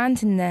I'm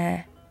standing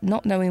there,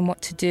 not knowing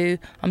what to do.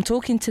 I'm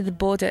talking to the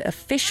border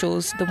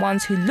officials, the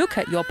ones who look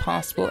at your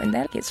passport, and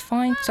they're like, it's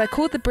fine. So I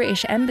called the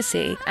British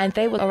embassy and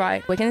they were, all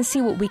right, we're going to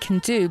see what we can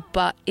do,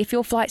 but if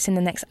your flight's in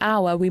the next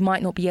hour, we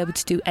might not be able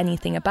to do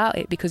anything about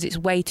it because it's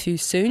way too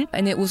soon.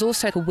 And it was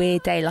also a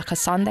weird day, like a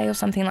Sunday or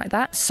something like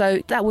that. So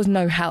that was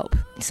no help.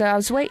 So I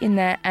was waiting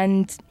there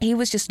and he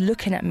was just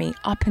looking at me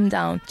up and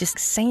down, just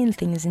saying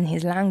things in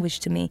his language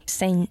to me,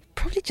 saying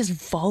probably just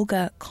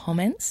vulgar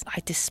comments. I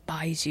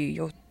despise you.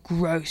 You're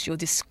gross, you're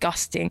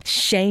disgusting,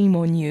 shame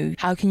on you,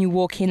 how can you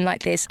walk in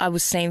like this? I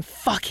was saying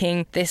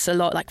fucking this a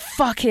lot, like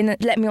fucking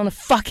let me on a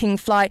fucking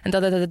flight and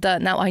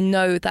Now I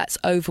know that's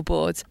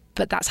overboard,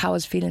 but that's how I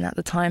was feeling at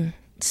the time.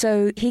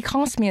 So he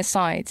cast me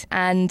aside,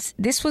 and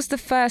this was the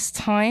first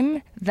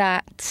time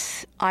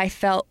that I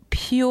felt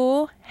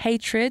pure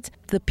hatred,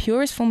 the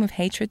purest form of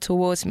hatred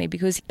towards me,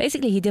 because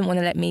basically he didn't want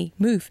to let me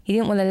move. He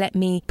didn't want to let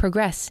me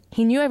progress.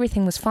 He knew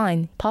everything was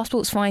fine.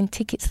 Passport's fine,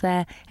 tickets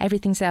there,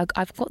 everything's there.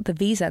 I've got the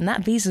visa, and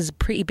that visa's a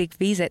pretty big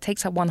visa. It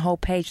takes up one whole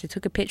page. They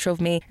took a picture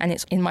of me and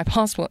it's in my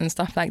passport and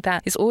stuff like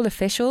that. It's all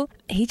official.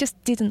 He just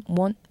didn't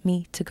want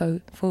me to go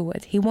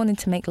forward. He wanted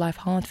to make life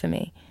hard for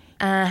me.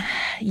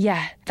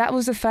 That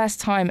was the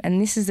first time,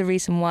 and this is the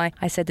reason why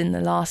I said in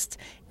the last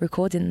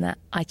recording that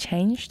I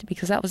changed,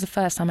 because that was the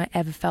first time I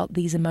ever felt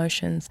these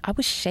emotions. I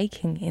was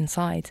shaking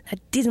inside. I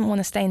didn't want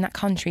to stay in that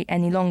country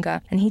any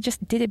longer, and he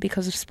just did it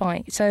because of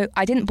spite. So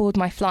I didn't board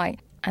my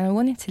flight. And I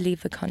wanted to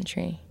leave the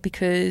country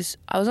because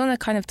I was on a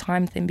kind of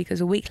time thing,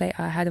 because a week later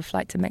I had a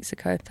flight to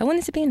Mexico. So I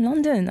wanted to be in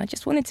London. I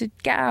just wanted to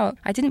get out.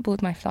 I didn't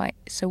board my flight.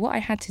 So what I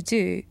had to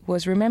do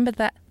was remember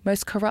that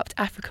most corrupt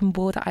African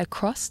border I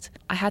crossed.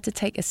 I had to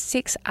take a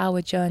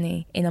 6-hour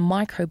journey in a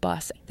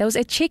microbus. There was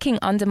a chicken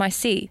under my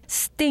seat,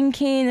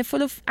 stinking,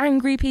 full of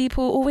angry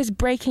people, always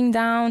breaking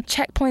down,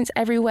 checkpoints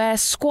everywhere,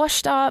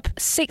 squashed up.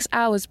 6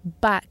 hours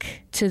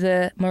back to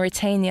the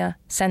Mauritania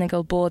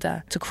Senegal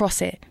border to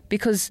cross it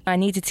because I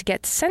needed to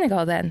get to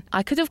Senegal then.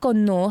 I could have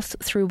gone north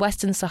through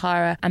Western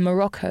Sahara and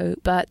Morocco,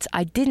 but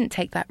I didn't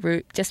take that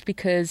route just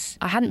because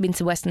I hadn't been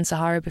to Western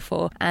Sahara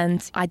before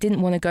and I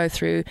didn't want to go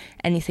through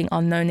anything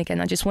unknown again.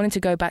 I just wanted to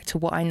go back to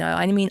what I know.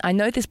 I mean, I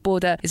know this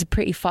border is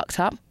pretty fucked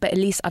up, but at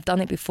least I've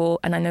done it before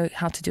and I know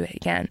how to do it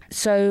again.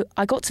 So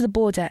I got to the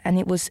border and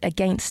it was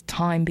against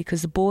time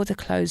because the border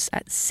closed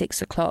at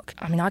 6 o'clock.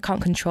 I mean, I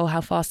can't control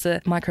how fast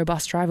the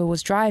microbus driver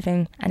was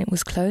driving, and it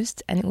was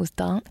closed and it was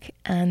dark,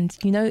 and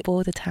you know,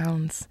 border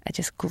towns are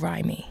just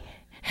grimy.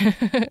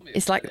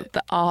 It's like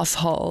the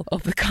arsehole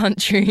of the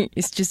country.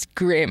 It's just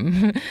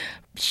grim.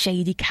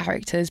 Shady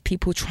characters,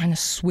 people trying to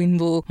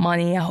swindle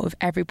money out of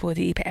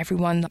everybody, but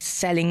everyone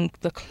selling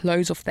the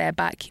clothes off their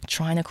back,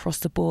 trying to cross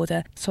the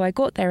border. So I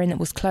got there and it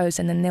was closed,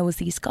 and then there was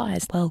these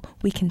guys, well,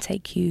 we can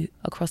take you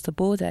across the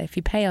border if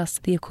you pay us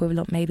the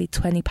equivalent, maybe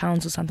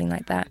 £20 or something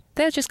like that.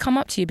 They'll just come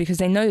up to you because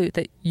they know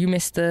that you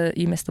missed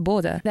the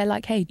border. They're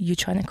like, hey, you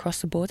trying to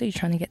cross the border? You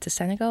trying to get to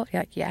Senegal?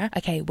 You're like, yeah.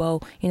 Okay,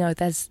 well, you know,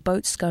 there's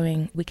boats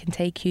going. We can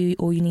take you.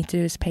 All you need to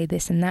do is pay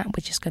this and that.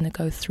 We're just going to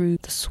go through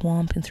the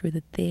swamp and through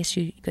this.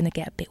 You're going to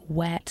get a bit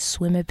wet,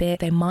 swim a bit.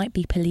 There might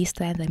be police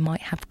there. They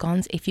might have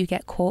guns. If you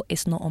get caught,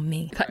 it's not on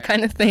me. That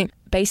kind of thing.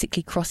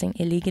 Basically crossing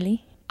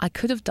illegally. I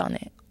could have done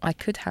it. I've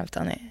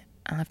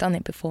done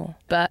it before,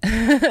 but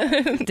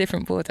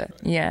different border.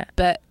 Yeah,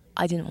 but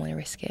I didn't want to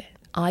risk it.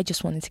 I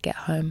just wanted to get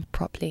home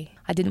properly.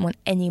 I didn't want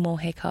any more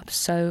hiccups.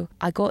 So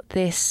I got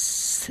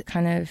this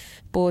kind of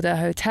border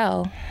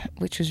hotel,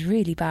 which was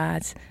really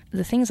bad.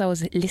 The things I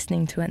was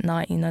listening to at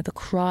night, you know, the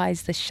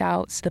cries, the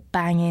shouts, the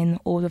banging,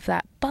 all of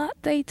that. But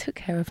they took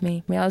care of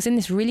me. I mean, I was in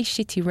this really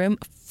shitty room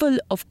full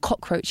of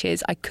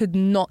cockroaches. I could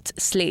not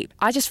sleep.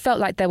 I just felt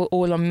like they were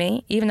all on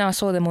me. Even though I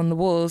saw them on the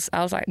walls,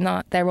 I was like,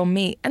 nah, they're on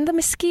me. And the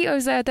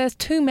mosquitoes there's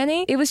too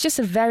many. It was just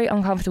a very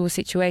uncomfortable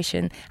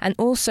situation. And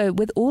also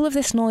with all of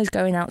this noise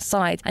going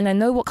outside, and I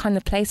know what kind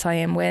of place I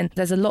am when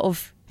there's a lot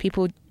of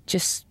people,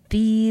 just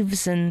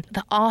thieves and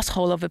the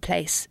arsehole of a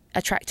place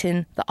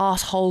attracting the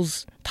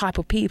arseholes type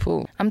of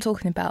people. I'm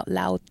talking about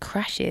loud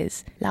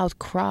crashes, loud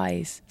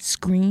cries,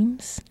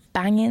 screams,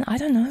 banging. I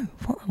don't know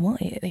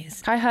what it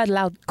is. I heard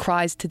loud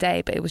cries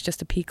today, but it was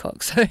just a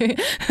peacock. So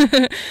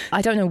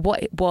I don't know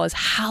what it was.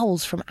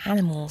 Howls from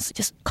animals,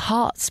 just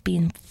carts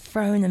being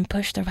thrown and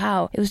pushed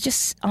about. It was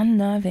just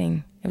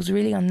unnerving. It was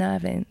really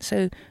unnerving.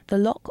 So the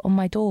lock on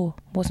my door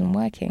wasn't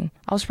working.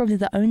 I was probably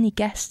the only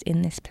guest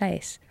in this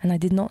place and I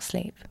did not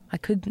sleep. I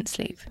couldn't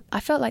sleep.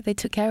 I felt like they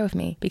took care of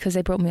me because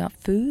they brought me up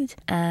food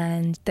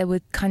and they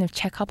would kind of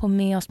check up on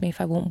me, ask me if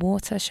I want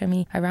water, show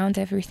me around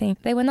everything.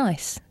 They were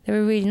nice. They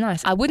were really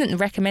nice. I wouldn't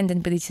recommend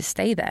anybody to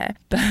stay there,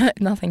 but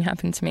nothing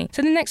happened to me.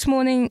 So the next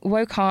morning,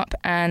 woke up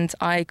and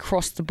I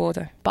crossed the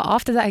border. But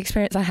after that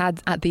experience I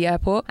had at the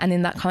airport and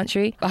in that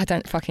country, I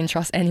don't fucking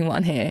trust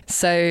anyone here.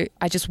 So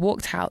I just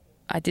walked out.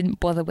 I didn't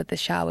bother with the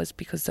showers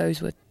because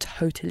those were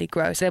totally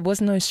gross. There was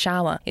no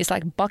shower. It's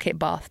like bucket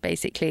bath,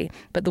 basically.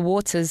 But the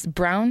water's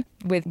brown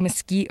with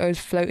mosquitoes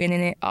floating in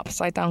it,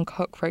 upside down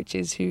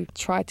cockroaches who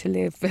tried to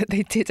live, but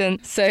they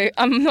didn't. So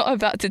I'm not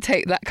about to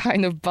take that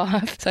kind of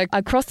bath. So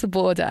I crossed the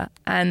border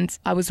and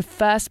I was the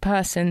first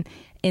person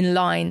in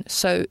line.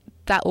 So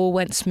that all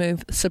went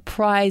smooth,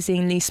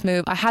 surprisingly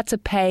smooth. I had to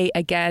pay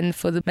again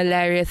for the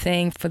malaria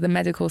thing, for the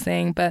medical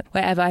thing, but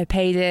wherever I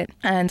paid it,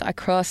 and I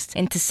crossed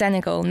into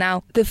Senegal.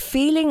 Now, the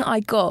feeling I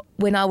got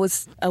when I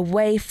was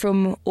away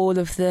from all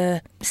of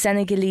the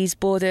Senegalese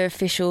border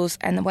officials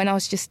and when I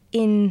was just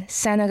in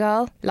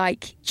Senegal,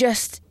 like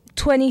just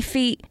 20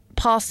 feet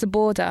past the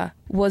border,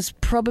 was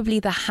probably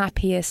the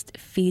happiest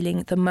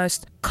feeling, the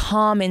most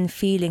calming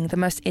feeling, the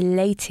most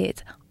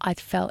elated I'd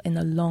felt in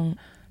a long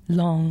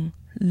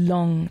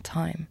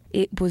time.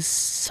 It was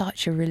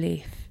such a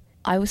relief.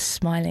 I was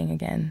smiling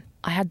again.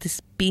 I had this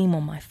beam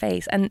on my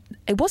face and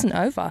it wasn't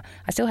over.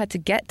 I still had to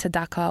get to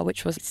Dakar,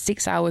 which was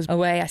 6 hours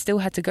away. I still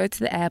had to go to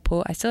the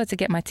airport. I still had to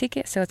get my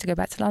ticket. Still had to go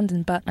back to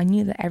London, but I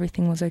knew that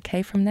everything was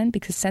okay from then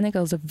because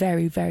Senegal's a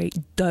very, very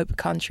dope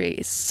country.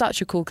 It's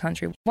such a cool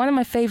country. One of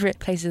my favorite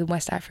places in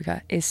West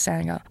Africa is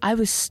Senegal. I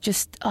was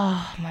just,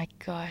 oh my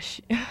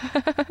gosh.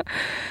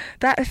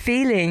 That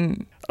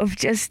feeling of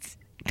just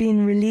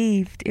being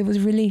relieved. It was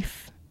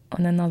relief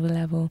on another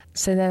level.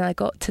 So then I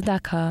got to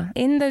Dakar.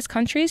 In those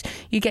countries,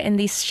 you get in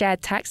these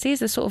shared taxis.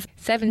 They're sort of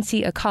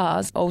 7-seater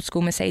cars, old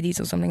school Mercedes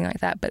or something like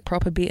that, but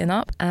proper beaten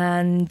up.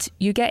 And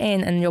you get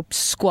in and you're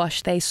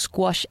squashed. They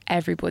squash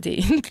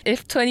everybody.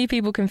 If 20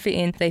 people can fit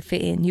in, they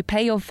fit in. You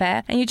pay your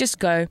fare and you just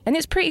go. And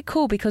it's pretty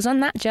cool because on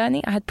that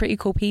journey, I had pretty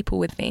cool people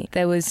with me.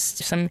 There was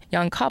some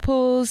young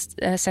couples,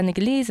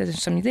 Senegalese, there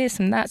was some this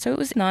and that. So it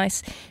was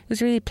nice. It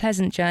was a really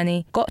pleasant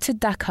journey. Got to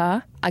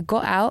Dakar. I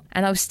got out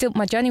and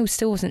my journey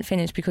still wasn't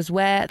finished, because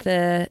where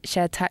the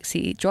shared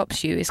taxi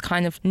drops you is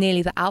kind of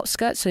nearly the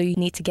outskirts, so you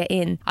need to get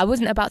in. I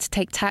wasn't about to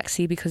take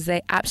taxi because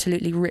they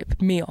absolutely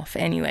rip me off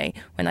anyway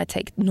when I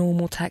take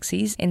normal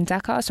taxis in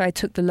Dakar, so I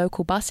took the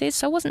local buses.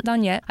 So I wasn't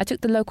done yet. I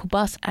took the local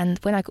bus, and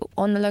when I got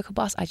on the local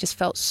bus, I just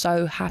felt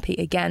so happy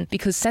again,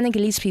 because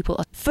Senegalese people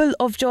are full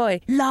of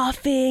joy,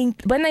 laughing.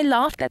 When they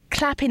laugh, they're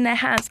clapping their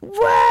hands.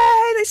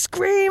 Way! They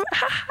scream.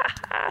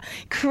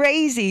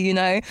 Crazy, you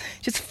know,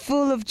 just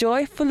full of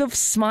joy, full of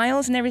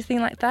smiles and everything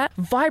like that.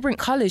 Vibrant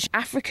colours,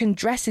 African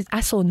dresses.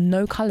 I saw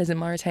no colours in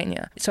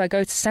Mauritania. So I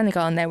go to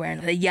Senegal and they're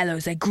wearing their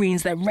yellows, their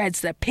greens, their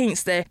reds, their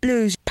pinks, their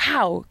blues.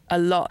 Pow! A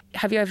lot.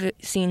 Have you ever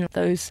seen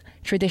those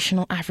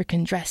traditional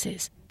African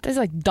dresses? There's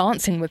like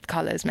dancing with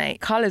colours, mate.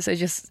 Colours are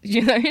just,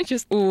 you know,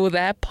 just all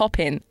there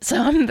popping. So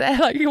I'm there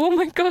like, oh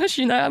my gosh,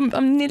 you know,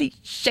 I'm nearly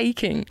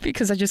shaking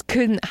because I just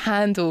couldn't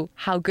handle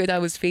how good I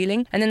was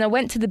feeling. And then I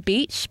went to the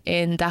beach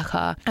in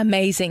Dakar.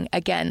 Amazing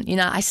again. You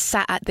know, I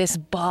sat at this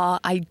bar,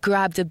 I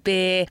grabbed a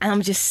beer, and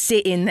I'm just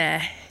sitting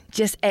there,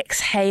 just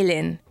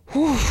exhaling.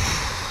 Whew.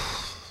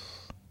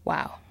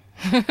 Wow.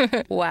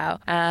 Wow.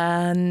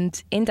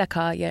 And in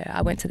Dakar,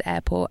 I went to the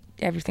airport,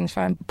 everything's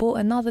fine, bought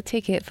another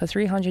ticket for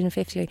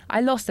 350.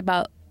 I lost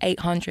about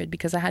 800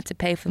 because I had to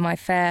pay for my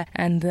fare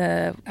and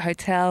the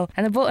hotel,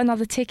 and I bought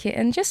another ticket,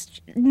 and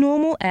just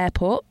normal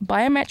airport,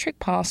 biometric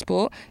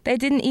passport. They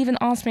didn't even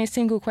ask me a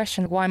single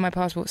question why my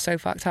passport's so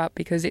fucked up,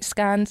 because it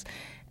scans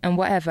and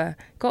whatever.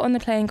 Got on the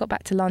plane, got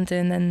back to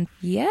London, and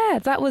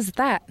that was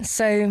that.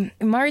 So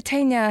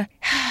Mauritania,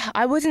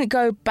 I wouldn't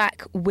go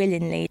back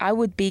willingly. I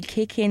would be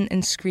kicking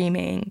and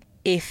screaming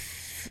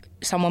if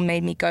someone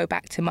made me go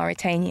back to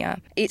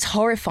Mauritania. It's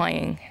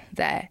horrifying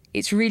there.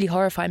 It's really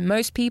horrifying.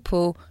 Most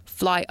people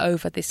fly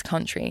over this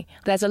country.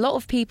 There's a lot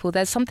of people.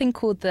 There's something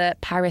called the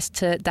Paris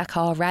to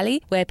Dakar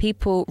rally, where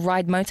people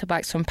ride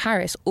motorbikes from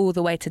Paris all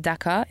the way to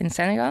Dakar in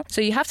Senegal.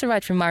 So you have to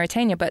ride from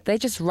Mauritania, but they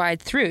just ride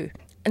through.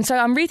 And so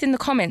I'm reading the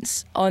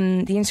comments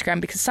on the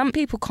Instagram, because some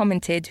people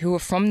commented who were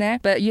from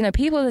there. But, you know,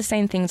 people are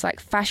saying things like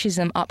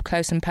fascism up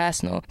close and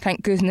personal.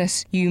 Thank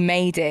goodness you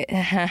made it.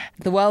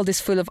 The world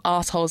is full of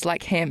arseholes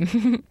like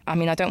him. I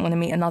mean, I don't want to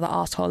meet another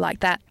arsehole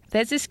like that.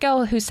 There's this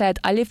girl who said,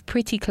 I live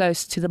pretty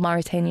close to the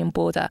Mauritanian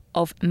border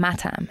of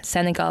Matam,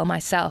 Senegal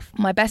myself.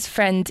 My best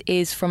friend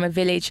is from a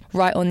village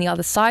right on the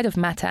other side of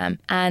Matam,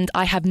 and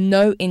I have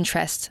no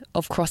interest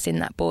of crossing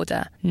that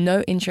border.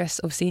 No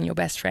interest of seeing your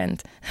best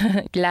friend.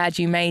 Glad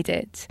you made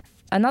it.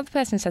 Another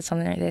person said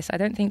something like this. I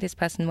don't think this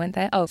person went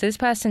there. Oh, so this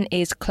person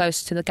is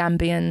close to the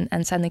Gambian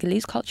and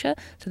Senegalese culture.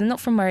 So they're not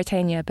from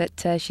Mauritania,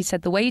 but she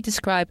said, the way you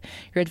describe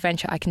your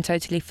adventure, I can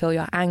totally feel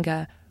your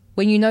anger.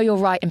 When you know you're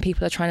right and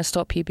people are trying to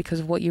stop you because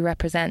of what you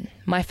represent.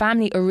 My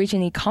family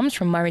originally comes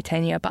from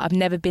Mauritania, but I've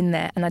never been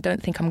there, and I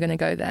don't think I'm going to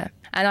go there.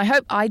 And I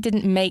hope I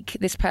didn't make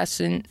this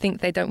person think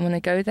they don't want to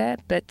go there,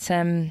 but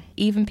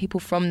even people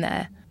from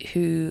there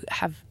who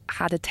have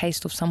had a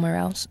taste of somewhere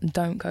else,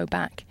 don't go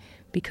back,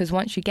 because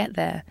once you get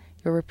there,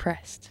 you're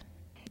repressed.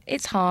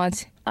 It's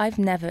hard. I've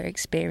never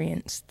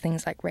experienced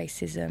things like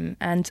racism,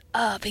 and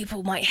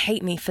people might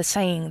hate me for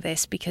saying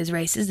this because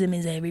racism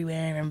is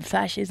everywhere and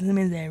fascism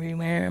is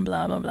everywhere and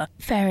blah, blah, blah.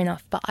 Fair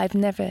enough, but I've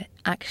never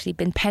actually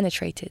been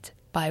penetrated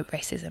by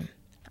racism.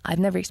 I've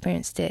never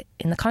experienced it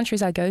in the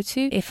countries I go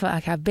to. If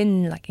I've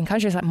been in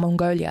countries like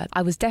Mongolia,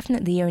 I was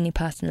definitely the only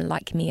person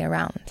like me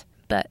around.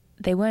 But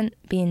they weren't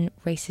being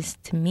racist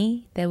to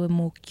me. They were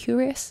more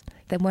curious.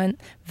 They weren't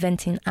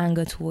venting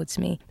anger towards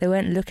me. They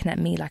weren't looking at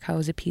me like I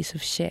was a piece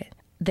of shit.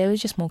 They were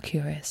just more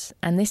curious.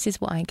 And this is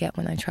what I get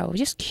when I travel.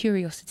 Just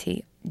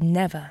curiosity.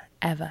 Never,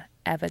 ever,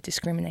 ever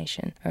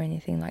discrimination or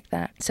anything like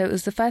that. So it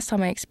was the first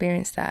time I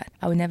experienced that.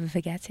 I would never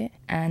forget it.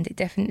 And it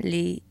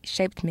definitely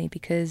shaped me,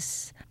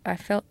 because I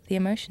felt the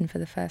emotion for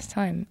the first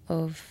time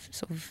of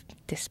sort of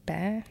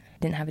despair.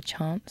 Didn't have a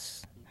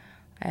chance.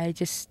 I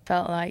just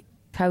felt like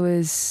I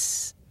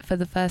was, for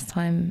the first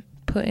time,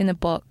 put in a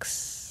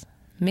box,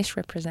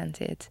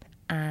 misrepresented,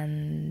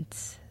 and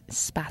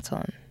spat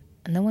on.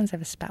 And no one's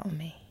ever spat on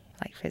me,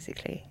 like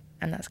physically,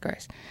 and that's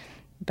gross.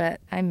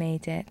 But I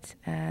made it,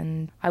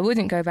 and I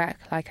wouldn't go back,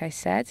 like I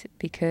said,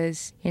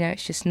 because, you know,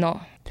 it's just not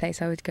a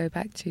place I would go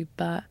back to.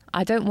 But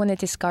I don't want to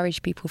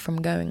discourage people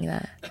from going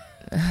there.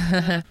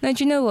 No,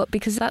 do you know what?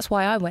 Because that's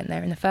why I went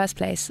there in the first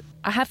place.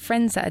 I have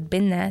friends that had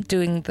been there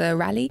doing the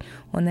rally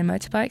on their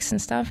motorbikes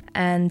and stuff,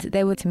 and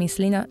they were to me,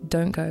 Selena,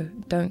 don't go,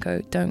 don't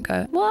go, don't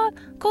go. What?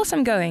 Of course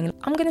I'm going.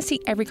 I'm going to see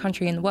every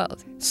country in the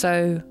world.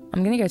 So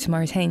I'm going to go to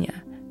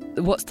Mauritania.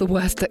 What's the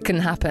worst that can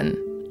happen?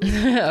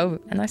 Oh,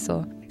 and I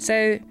saw.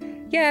 So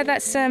yeah,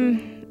 that's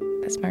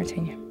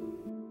Mauritania.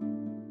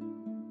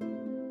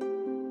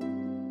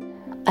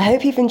 I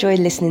hope you've enjoyed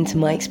listening to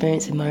my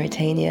experience in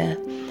Mauritania.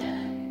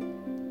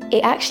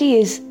 It actually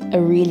is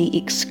a really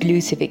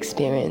exclusive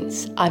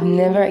experience. I've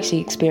never actually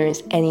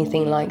experienced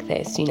anything like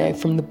this, you know,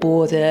 from the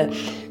border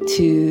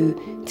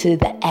to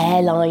the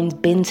airlines,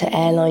 been to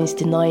airlines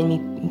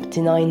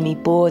denying me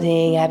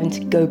boarding, having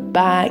to go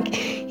back.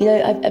 You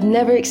know, I've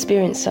never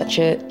experienced such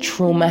a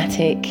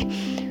traumatic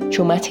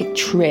traumatic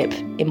trip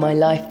in my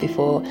life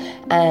before.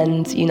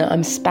 And,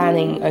 I'm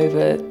spanning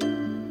over,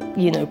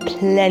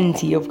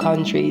 plenty of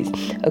countries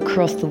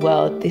across the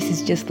world. This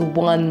is just the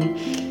one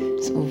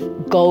sort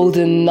of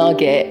golden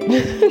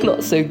nugget,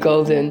 not so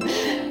golden,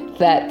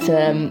 that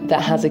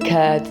has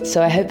occurred.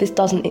 So I hope this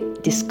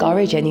doesn't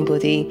discourage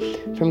anybody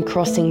from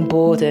crossing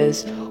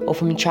borders or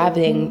from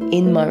traveling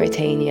in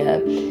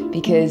Mauritania,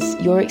 because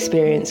your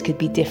experience could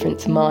be different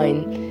to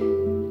mine.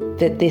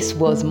 That this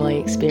was my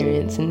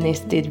experience, and this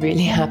did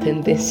really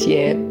happen this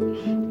year.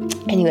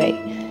 Anyway,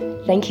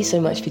 thank you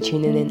so much for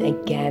tuning in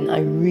again.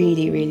 I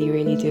really, really,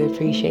 really do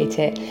appreciate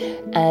it.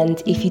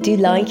 And if you do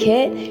like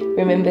it,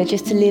 remember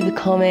just to leave a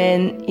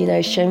comment,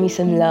 show me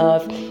some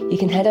love. You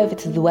can head over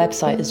to the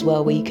website as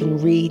well, where you can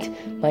read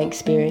my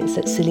experience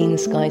at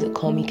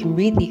selenasky.com. You can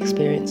read the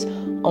experience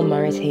on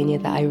Mauritania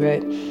that I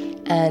wrote.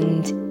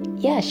 And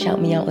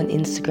shout me out on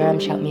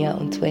Instagram, shout me out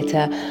on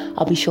Twitter.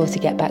 I'll be sure to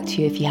get back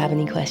to you if you have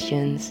any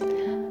questions.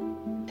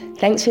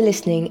 Thanks for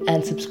listening,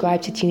 and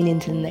subscribe to tune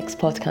into the next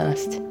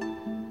podcast.